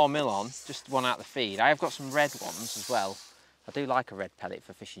got a 4mm on, just one out the feed. I have got some red ones as well. I do like a red pellet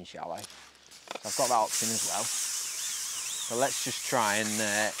for fishing shallow, so I've got that option as well. So let's just try and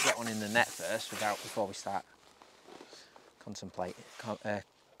get one in the net first before we start complicating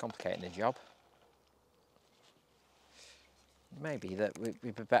the job. Maybe that we'd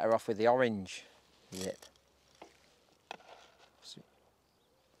be better off with the orange zip. So,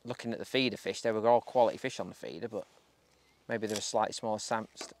 looking at the feeder fish, they were all quality fish on the feeder, but maybe they're a slightly smaller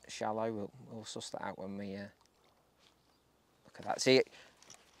shallow. We'll suss that out when we look at that. See,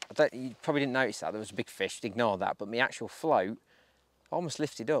 you probably didn't notice that there was a big fish, ignore that, but my actual float almost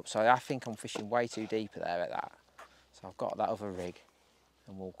lifted up, so I think I'm fishing way too deep there at that. So I've got that other rig,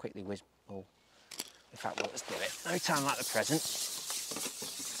 and we'll quickly whiz. In fact, let's do it. No time like the present.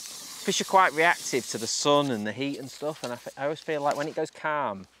 Fish are quite reactive to the sun and the heat and stuff, and I always feel like when it goes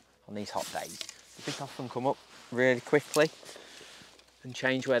calm on these hot days, the fish often come up really quickly and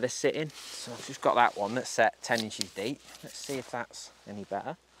change where they're sitting. So I've just got that one that's set 10 inches deep. Let's see if that's any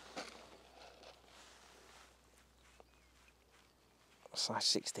better. Size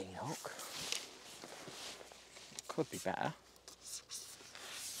 16 hook. Could be better.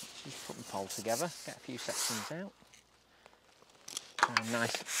 Just put my pole together, get a few sections out. And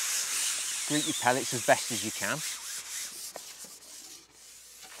nice, group your pellets as best as you can.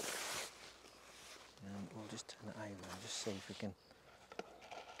 And we'll just turn it over and just see if we can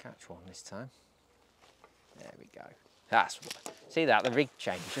catch one this time. There we go. That's what. See that, the rig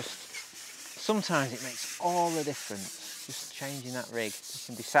change, just sometimes it makes all the difference. Just changing that rig. You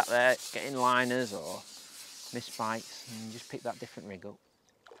can be sat there getting liners or missed bites and just pick that different rig up.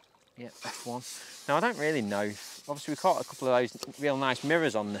 Yeah, F1. Now I don't really know. Obviously we caught a couple of those real nice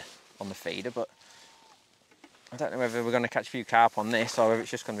mirrors on the feeder, but I don't know whether we're going to catch a few carp on this or whether it's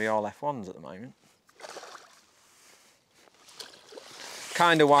just going to be all F1s at the moment.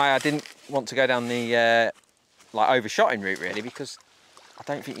 Kind of why I didn't want to go down the like overshot en route really, because I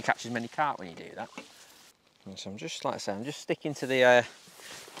don't think you catch as many carp when you do that. And so I'm just, like I say, I'm just sticking to the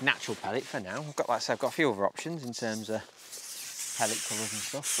natural pellet for now. I've got, like I say, I've got a few other options in terms of pellet colours and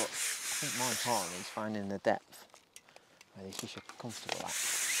stuff, but I think more importantly is finding the depth where these fish are comfortable at.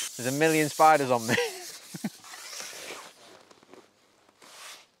 There's a million spiders on me.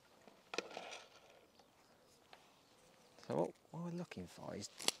 So what we're looking for is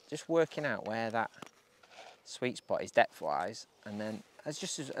just working out where that sweet spot is depth-wise, and then as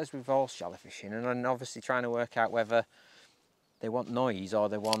with all shallow fishing, and then obviously trying to work out whether they want noise or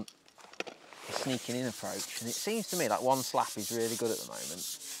they want a sneaking in approach. And it seems to me like one slap is really good at the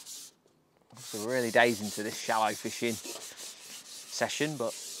moment. Obviously we're early days into this shallow fishing session,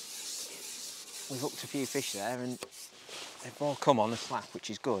 but we've hooked a few fish there and they've all come on a slap,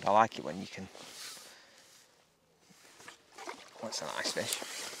 which is good. I like it when you can. That's a nice fish.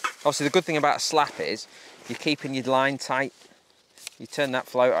 Obviously the good thing about a slap is you're keeping your line tight. You turn that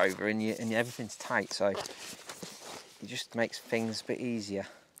float over and everything's tight, so it just makes things a bit easier.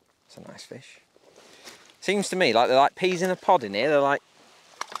 It's a nice fish. Seems to me like they're like peas in a pod in here. They're like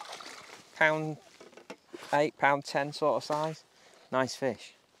 £1.8, £1.10 sort of size. Nice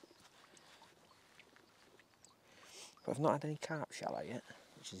fish. But I've not had any carp shallow yet,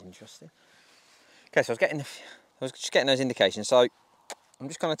 which is interesting. Okay, so I was just getting those indications. So I'm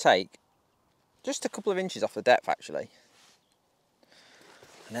just going to take just a couple of inches off the depth actually.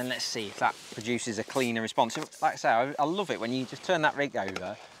 And then let's see if that produces a cleaner response. Like I say, I love it when you just turn that rig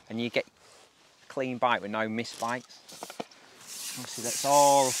over and you get a clean bite with no missed bites. Obviously that's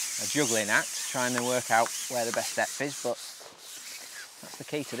all a juggling act, trying to work out where the best depth is, but that's the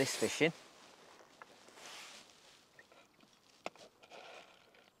key to this fishing.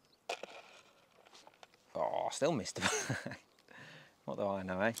 Oh, I still missed them. What do I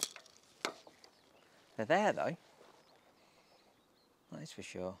know, eh? They're there though. That is for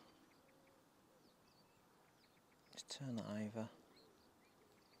sure. Just turn that over.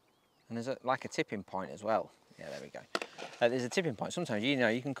 And there's like a tipping point as well. Yeah, there we go. There's a tipping point. Sometimes, you know,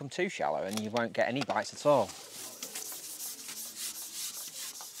 you can come too shallow and you won't get any bites at all.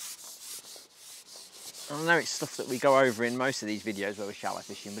 I know it's stuff that we go over in most of these videos where we're shallow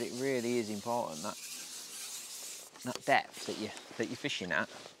fishing, but it really is important that depth that you're fishing at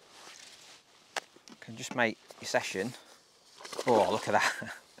can just make your session. Oh, look at that.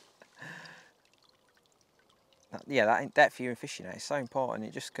 Yeah, that depth you're fishing at is so important.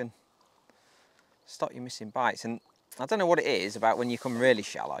 It just can stop you missing bites. And I don't know what it is about when you come really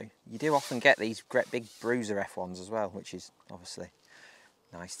shallow. You do often get these great big bruiser F1s as well, which is obviously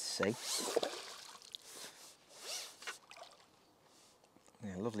nice to see.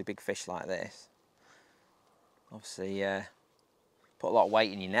 Yeah, lovely big fish like this. Obviously, put a lot of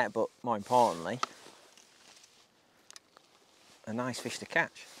weight in your net, but more importantly, a nice fish to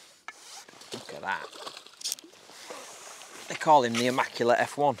catch. Look at that. They call him the Immaculate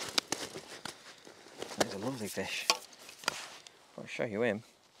F1. He's a lovely fish. I'll show you him.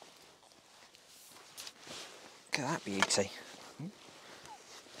 Look at that beauty.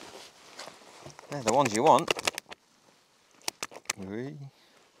 They're the ones you want. Look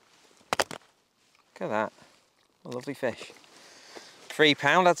at that. A lovely fish.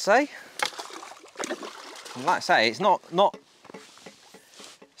 £3, I'd say. And like I say, it's not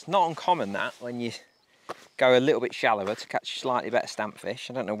uncommon that when you go a little bit shallower to catch slightly better stamp fish.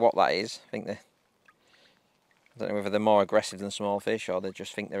 I don't know what that is. I don't know whether they're more aggressive than small fish or they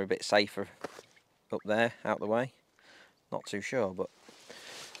just think they're a bit safer up there, out the way. Not too sure, but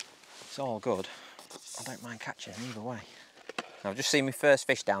it's all good. I don't mind catching them either way. I've just seen my first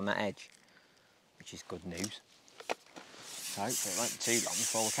fish down that edge, which is good news. So hopefully it won't be too long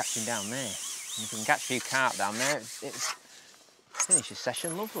before we're catching down there. And if we can catch a few carp down there, it finishes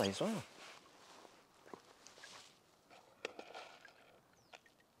session lovely as well.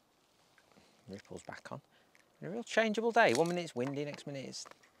 Ripples back on. A real changeable day. 1 minute it's windy, next minute it's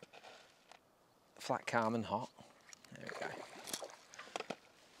flat, calm and hot. There we go.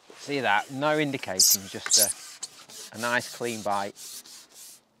 See that? No indication, just a nice clean bite.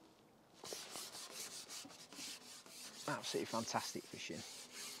 Absolutely fantastic fishing.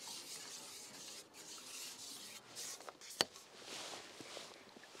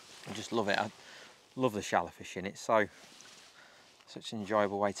 I just love it. I love the shallow fishing. It's such an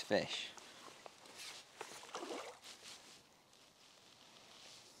enjoyable way to fish.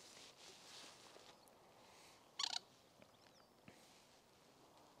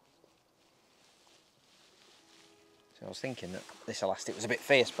 So I was thinking that this elastic was a bit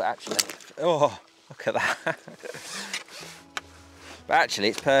fierce, but actually, oh, look at that. But actually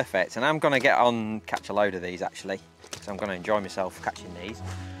it's perfect, and I'm going to get on, catch a load of these actually, because I'm going to enjoy myself catching these.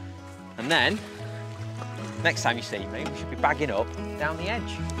 And then, next time you see me, we should be bagging up down the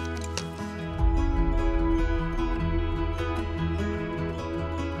edge.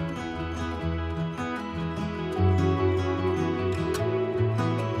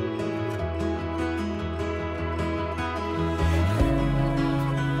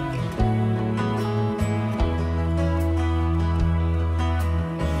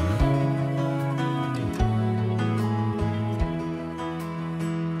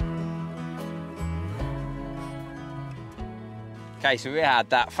 Okay, so we had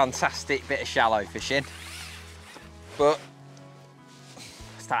that fantastic bit of shallow fishing, but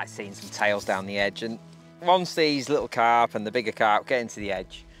I started seeing some tails down the edge, and once these little carp and the bigger carp get into the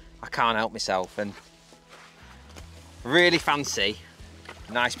edge, I can't help myself, and really fancy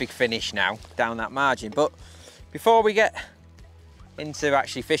a nice big finish now down that margin. But before we get into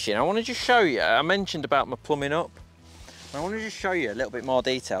actually fishing, I want to just show you, I mentioned about my plumbing up, I want to just show you a little bit more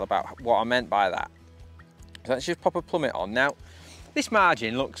detail about what I meant by that. So let's just pop a plummet on. Now, this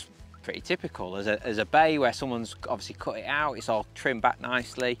margin looks pretty typical as a bay where someone's obviously cut it out. It's all trimmed back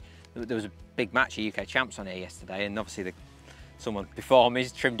nicely. There was a big match of UK champs on here yesterday, and obviously someone before me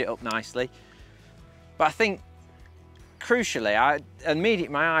has trimmed it up nicely. But I think, crucially,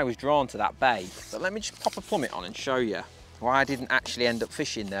 immediately my eye was drawn to that bay. But let me just pop a plummet on and show you why I didn't actually end up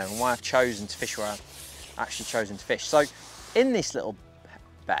fishing there and why I've chosen to fish where I've actually chosen to fish. So in this little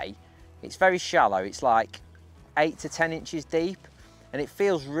bay, it's very shallow. It's like 8 to 10 inches deep. And it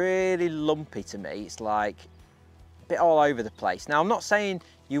feels really lumpy to me. It's like a bit all over the place. Now, I'm not saying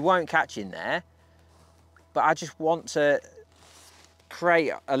you won't catch in there, but I just want to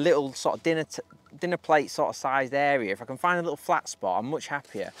create a little sort of dinner plate sort of sized area. If I can find a little flat spot, I'm much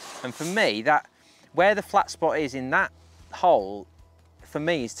happier. And for me, that where the flat spot is in that hole, for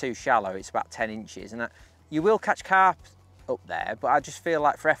me, is too shallow. It's about 10 inches. And you will catch carp up there, but I just feel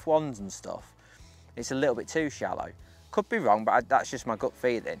like for F1s and stuff, it's a little bit too shallow. Could be wrong, but that's just my gut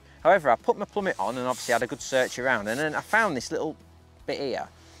feeling. However, I put my plummet on and obviously had a good search around, and then I found this little bit here,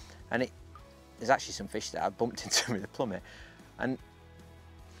 and there's actually some fish that I bumped into with the plummet, and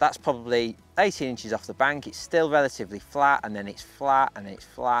that's probably 18 inches off the bank. It's still relatively flat, and then it's flat, and it's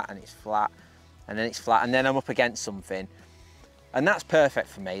flat, and it's flat, and then it's flat, and then I'm up against something, and that's perfect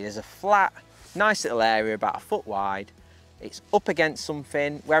for me. There's a flat, nice little area, about 1 foot wide. It's up against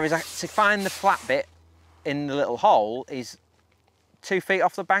something, whereas to find the flat bit in the little hole is 2 feet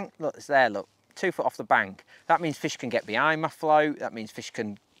off the bank. Look, it's there, look, 2 foot off the bank. That means fish can get behind my float. That means fish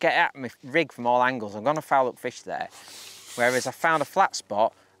can get at my rig from all angles. I'm gonna foul up fish there. Whereas I found a flat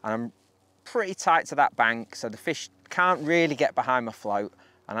spot and I'm pretty tight to that bank, so the fish can't really get behind my float.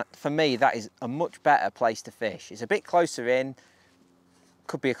 And for me, that is a much better place to fish. It's a bit closer in,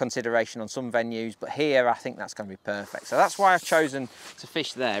 could be a consideration on some venues, but here I think that's gonna be perfect. So that's why I've chosen to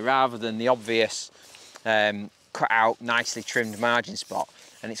fish there rather than the obvious cut out, nicely trimmed margin spot.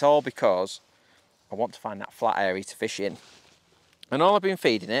 And it's all because I want to find that flat area to fish in. And all I've been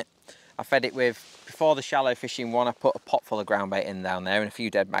feeding it, I fed it with, before the shallow fishing one, I put a pot full of ground bait in down there and a few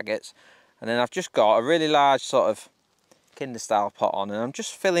dead maggots. And then I've just got a really large sort of Kinder style pot on, and I'm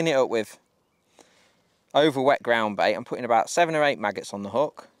just filling it up with over wet ground bait. I'm putting about 7 or 8 maggots on the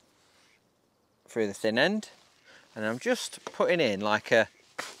hook through the thin end. And I'm just putting in like a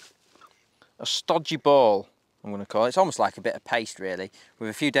stodgy ball, I'm going to call it. It's almost like a bit of paste really, with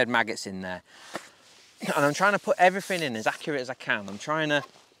a few dead maggots in there. And I'm trying to put everything in as accurate as I can. I'm trying to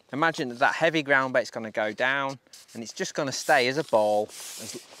imagine that heavy ground bait's going to go down and it's just going to stay as a ball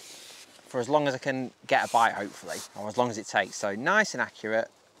for as long as I can get a bite, hopefully, or as long as it takes. So nice and accurate.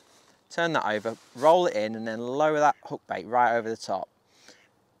 Turn that over, roll it in, and then lower that hook bait right over the top.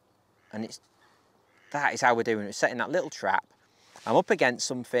 And that is how we're doing it. We're setting that little trap. I'm up against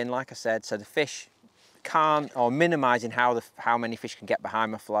something, like I said, so the fish can't, or minimising how many fish can get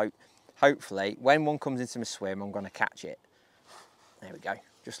behind my float. Hopefully, when one comes into my swim, I'm going to catch it. There we go,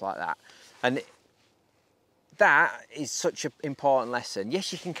 just like that. And that is such an important lesson.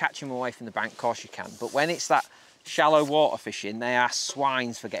 Yes, you can catch them away from the bank, of course you can, but when it's that shallow water fishing, they are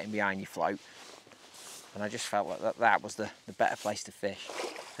swines for getting behind your float. And I just felt like that was the better place to fish.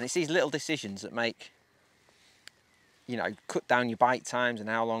 And it's these little decisions that make, you know, cut down your bite times and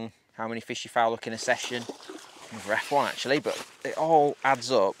how many fish you foul hook in a session, for F1 actually, but it all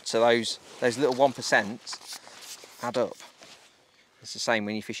adds up to those little 1% add up. It's the same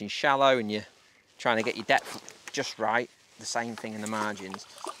when you're fishing shallow and you're trying to get your depth just right, the same thing in the margins.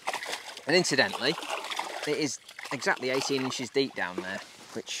 And incidentally, it is exactly 18 inches deep down there,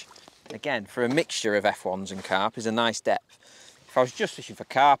 which again, for a mixture of F1s and carp, is a nice depth. If I was just fishing for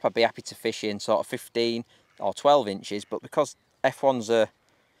carp, I'd be happy to fish in sort of 15 or 12 inches, but because F1s are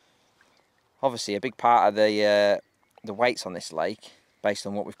obviously a big part of the weights on this lake, based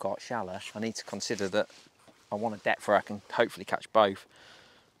on what we've caught shallow, I need to consider that I want a depth where I can hopefully catch both.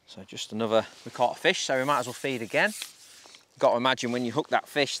 So just another, we caught a fish, so we might as well feed again. Got to imagine when you hook that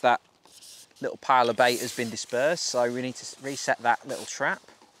fish, that little pile of bait has been dispersed, so we need to reset that little trap.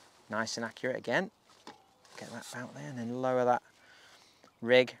 Nice and accurate again. Get that out there and then lower that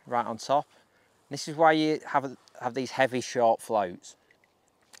rig right on top. This is why you have these heavy short floats.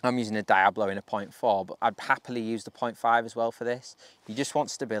 I'm using a Diablo in a 0.4, but I'd happily use the 0.5 as well for this. You just want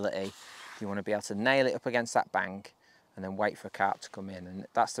stability. You want to be able to nail it up against that bank and then wait for a carp to come in. And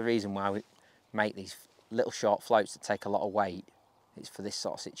that's the reason why we make these little short floats that take a lot of weight. It's for this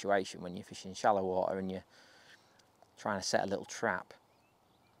sort of situation when you're fishing shallow water and you're trying to set a little trap.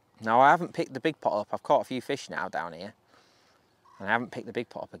 Now, I haven't picked the big pot up. I've caught a few fish now down here, and I haven't picked the big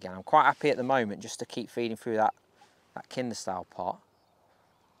pot up again. I'm quite happy at the moment just to keep feeding through that Kinder style pot.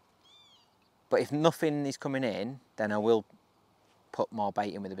 But if nothing is coming in, then I will put more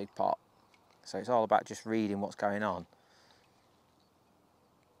bait in with the big pot. So it's all about just reading what's going on.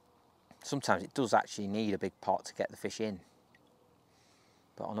 Sometimes it does actually need a big pot to get the fish in.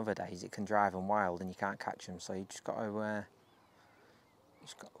 But on other days it can drive them wild and you can't catch them. So you just got to,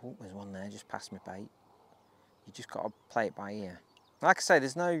 oh, there's one there just past my bait. You just got to play it by ear. Like I say,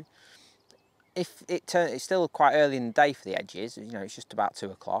 there's no, if it's still quite early in the day for the edges, you know, it's just about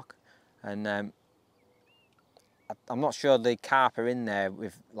 2 o'clock. And I'm not sure the carp are in there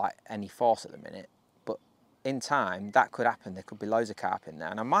with like any force at the minute, but in time that could happen. There could be loads of carp in there,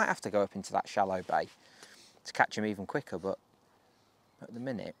 and I might have to go up into that shallow bay to catch them even quicker. But at the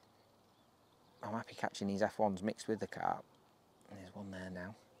minute, I'm happy catching these F1s mixed with the carp. And there's one there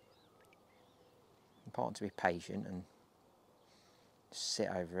now. Important to be patient and just sit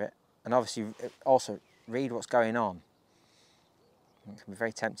over it, and obviously also read what's going on. It can be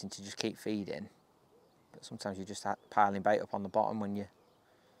very tempting to just keep feeding, but sometimes you just piling bait up on the bottom when you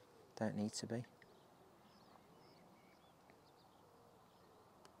don't need to be.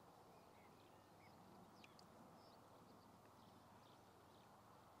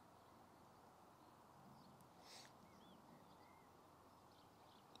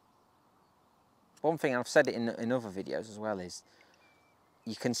 One thing, and I've said it in other videos as well, is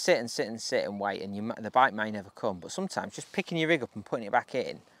you can sit and wait, and the bite may never come, but sometimes just picking your rig up and putting it back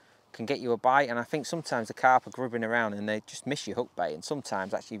in can get you a bite. And I think sometimes the carp are grubbing around and they just miss your hook bait, and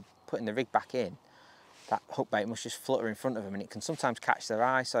sometimes actually putting the rig back in, that hook bait must just flutter in front of them and it can sometimes catch their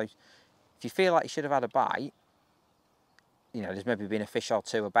eye. So if you feel like you should have had a bite, you know, there's maybe been a fish or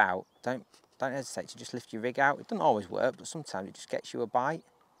two about, don't hesitate to just lift your rig out. It doesn't always work, but sometimes it just gets you a bite.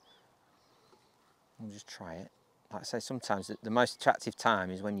 We'll just try it. Like I say, sometimes the most attractive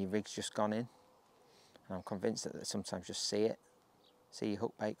time is when your rig's just gone in. And I'm convinced that they sometimes just see your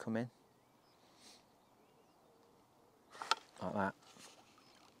hook bait come in. Like that.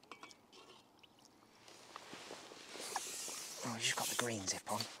 Oh, you've just got the green zip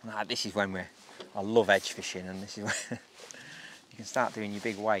on. Nah, this is when I love edge fishing, and this is where you can start doing your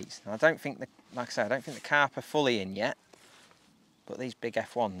big weights. And I don't think like I say, I don't think the carp are fully in yet, but these big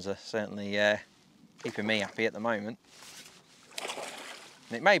F1s are certainly keeping me happy at the moment.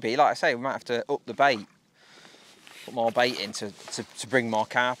 And it may be, like I say, we might have to up the bait, put more bait in to bring more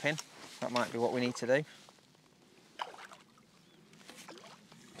carp in. That might be what we need to do.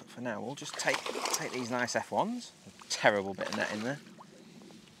 But for now, we'll just take these nice F1s. A terrible bit of net in there.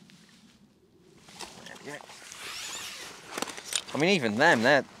 There we go. I mean, even them,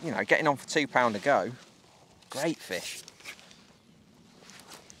 they're, you know, getting on for £2 a go. Great fish.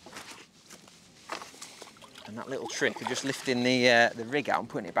 And that little trick of just lifting the rig out and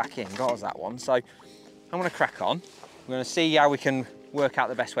putting it back in got us that one. So I'm going to crack on. We're going to see how we can work out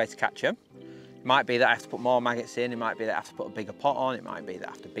the best way to catch them. It might be that I have to put more maggots in, it might be that I have to put a bigger pot on, it might be that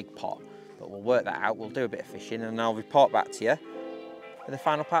I have to big pot. But we'll work that out, we'll do a bit of fishing, and I'll report back to you for the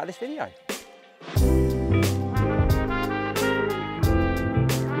final part of this video.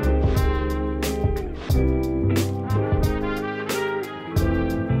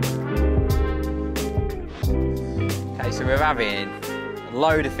 So we're having a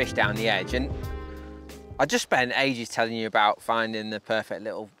load of fish down the edge, and I just spent ages telling you about finding the perfect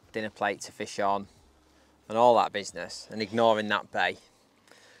little dinner plate to fish on and all that business, and ignoring that bay.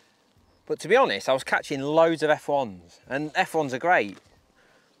 But to be honest, I was catching loads of F1s, and F1s are great,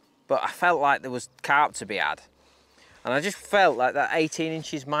 but I felt like there was carp to be had. And I just felt like that 18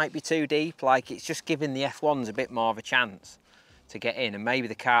 inches might be too deep, like it's just giving the F1s a bit more of a chance to get in, and maybe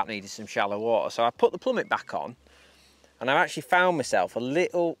the carp needed some shallow water. So I put the plummet back on, and I've actually found myself a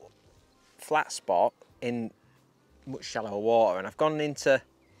little flat spot in much shallower water, and I've gone into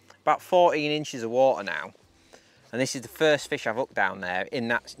about 14 inches of water now, and this is the first fish I've hooked down there in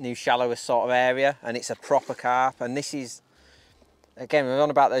that new shallower sort of area, and it's a proper carp. And this is, again, we're on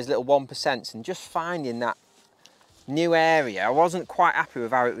about those little 1%, and just finding that new area. I wasn't quite happy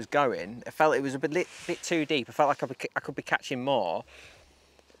with how it was going. I felt it was a bit too deep. I felt like I could be catching more,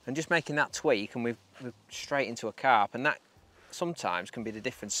 and just making that tweak, and we're straight into a carp, and that sometimes can be the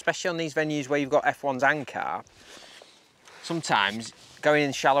difference, especially on these venues where you've got F1s and carp. Sometimes going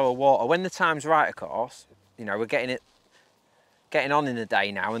in shallower water, when the time's right, of course, you know, we're getting on in the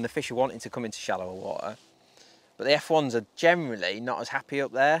day now, and the fish are wanting to come into shallower water, but the F1s are generally not as happy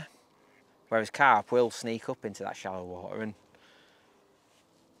up there, whereas carp will sneak up into that shallow water, and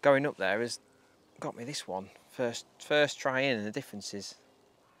going up there has got me this one. First try in, and the difference is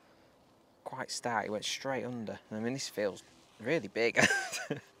quite stark. It went straight under. I mean, this feels really big.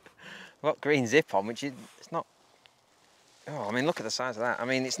 I've got green zip on, which is, it's not, oh, I mean, look at the size of that. I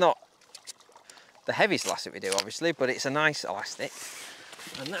mean, it's not the heaviest elastic we do, obviously, but it's a nice elastic,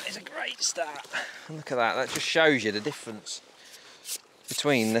 and that is a great start. And look at that, that just shows you the difference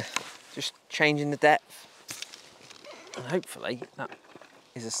between just changing the depth, and hopefully that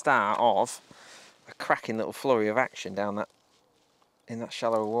is a start of a cracking little flurry of action down that, in that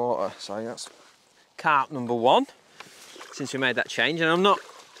shallow water. So that's carp number one since we made that change, and I'm not,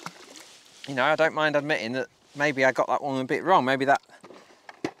 you know, I don't mind admitting that maybe I got that one a bit wrong. Maybe that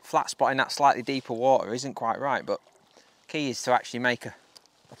flat spot in that slightly deeper water isn't quite right, but key is to actually make a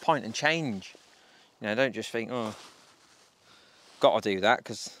point and change. You know, don't just think, oh, got to do that,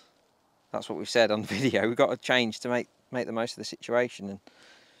 because that's what we said on the video. We've got to change to make the most of the situation, and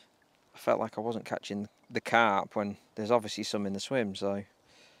I felt like I wasn't catching the carp when there's obviously some in the swim, so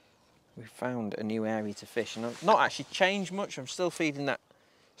we found a new area to fish, and I've not actually changed much. I'm still feeding that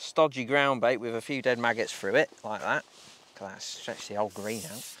stodgy ground bait with a few dead maggots through it, like that. That stretched the old green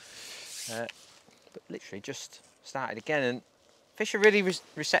out. But literally just started again, and fish are really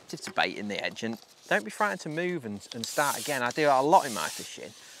receptive to bait in the edge, and don't be frightened to move and start again. I do that a lot in my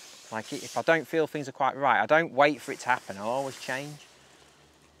fishing. Like, if I don't feel things are quite right, I don't wait for it to happen, I'll always change.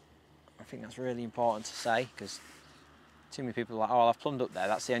 I think that's really important to say, because too many people are like, oh, I've plumbed up there,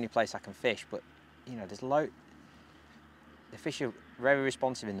 that's the only place I can fish. But, you know, there's the fish are very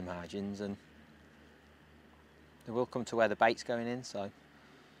responsive in the margins, and they will come to where the bait's going in, so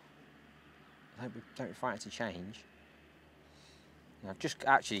don't be frightened to change. And I've just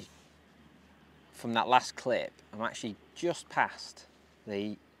actually, from that last clip, I'm actually just past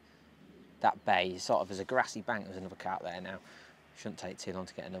that bay, sort of as a grassy bank. There's another carp there now. Shouldn't take too long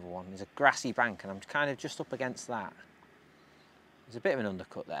to get another one. There's a grassy bank, and I'm kind of just up against that. There's a bit of an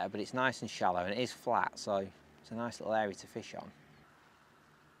undercut there, but it's nice and shallow, and it is flat, so it's a nice little area to fish on.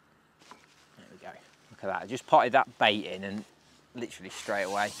 There we go. Look at that. I just potted that bait in, and literally straight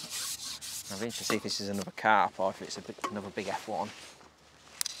away. I'm interested to see if this is another carp or if it's another big F1.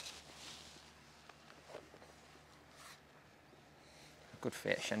 Good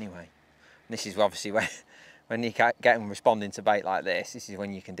fish anyway. And this is obviously when you get them responding to bait like this is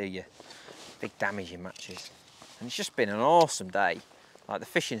when you can do your big damaging matches. And it's just been an awesome day. Like, the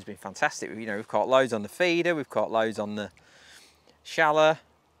fishing's been fantastic. You know, we've caught loads on the feeder, we've caught loads on the shallow.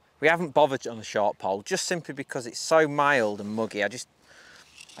 We haven't bothered on the short pole just simply because it's so mild and muggy. I just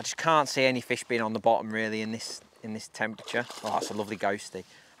can't see any fish being on the bottom really in this temperature. Oh, that's a lovely ghosty.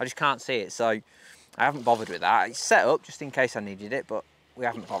 I just can't see it, so I haven't bothered with that. It's set up just in case I needed it, but we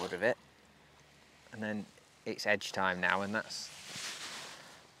haven't bothered with it. And then it's edge time now, and that's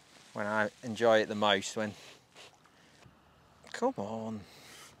when I enjoy it the most. When, come on.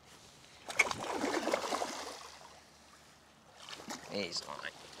 He's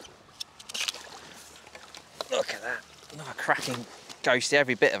like, look at that, another cracking ghosty,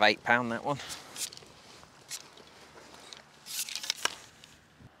 every bit of £8 that one.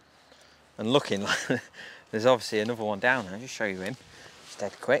 And looking like there's obviously another one down there. I'll just show you him. It's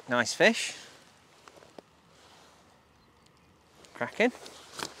dead quick, nice fish. Cracking.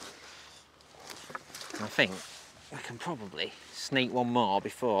 And I think we can probably sneak one more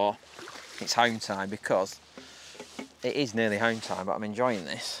before it's home time, because it is nearly home time, but I'm enjoying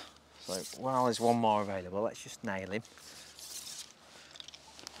this. So while there's one more available, let's just nail him.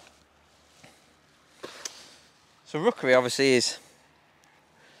 So Rookery obviously is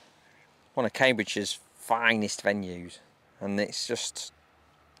one of Cambridgeshire's finest venues, and it's just,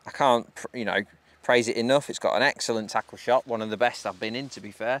 I can't, you know, praise it enough. It's got an excellent tackle shop, one of the best I've been in, to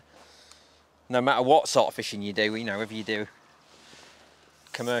be fair. No matter what sort of fishing you do, you know, whether you do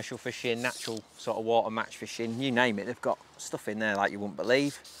commercial fishing, natural sort of water match fishing, you name it, they've got stuff in there like you wouldn't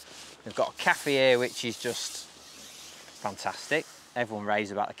believe. They've got a cafe here which is just fantastic. Everyone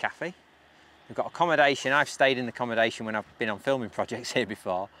raves about the cafe. We've got accommodation. I've stayed in the accommodation when I've been on filming projects here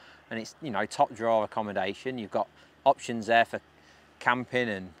before, and it's, you know, top drawer accommodation. You've got options there for camping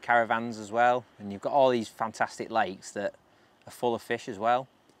and caravans as well, and you've got all these fantastic lakes that are full of fish as well.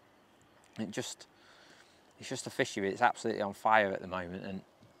 It's just a fishery that's absolutely on fire at the moment, and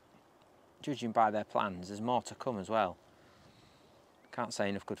judging by their plans, there's more to come as well. Can't say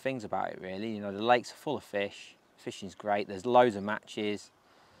enough good things about it really. You know, the lakes are full of fish. Fishing's great. There's loads of matches.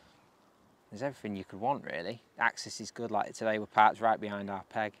 There's everything you could want really. Access is good, like today we're parked right behind our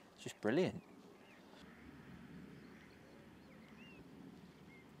peg. It's just brilliant.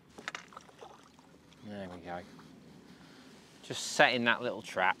 There we go. Just setting that little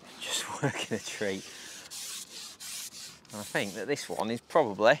trap, just working a treat. And I think that this one is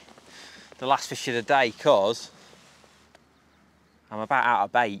probably the last fish of the day because I'm about out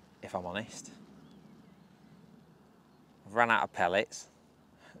of bait, if I'm honest. I've run out of pellets.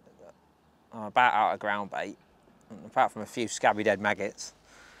 I'm about out of ground bait, apart from a few scabby dead maggots.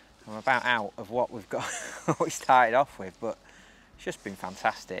 I'm about out of what we've got, what we started off with, but it's just been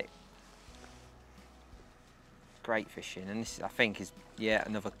fantastic. Great fishing, and this I think is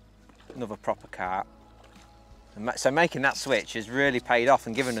another proper carp. And so making that switch has really paid off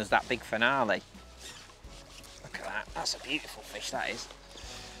and given us that big finale. Look at that, that's a beautiful fish that is.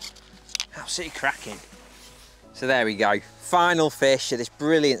 Absolutely cracking. So there we go, final fish of this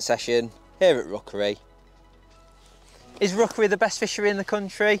brilliant session here at Rookery. Is Rookery the best fishery in the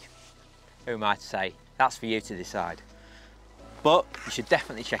country? Who am I to say? That's for you to decide. But you should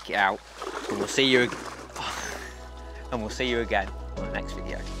definitely check it out, and we'll see you again on the next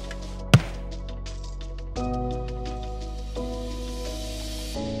video.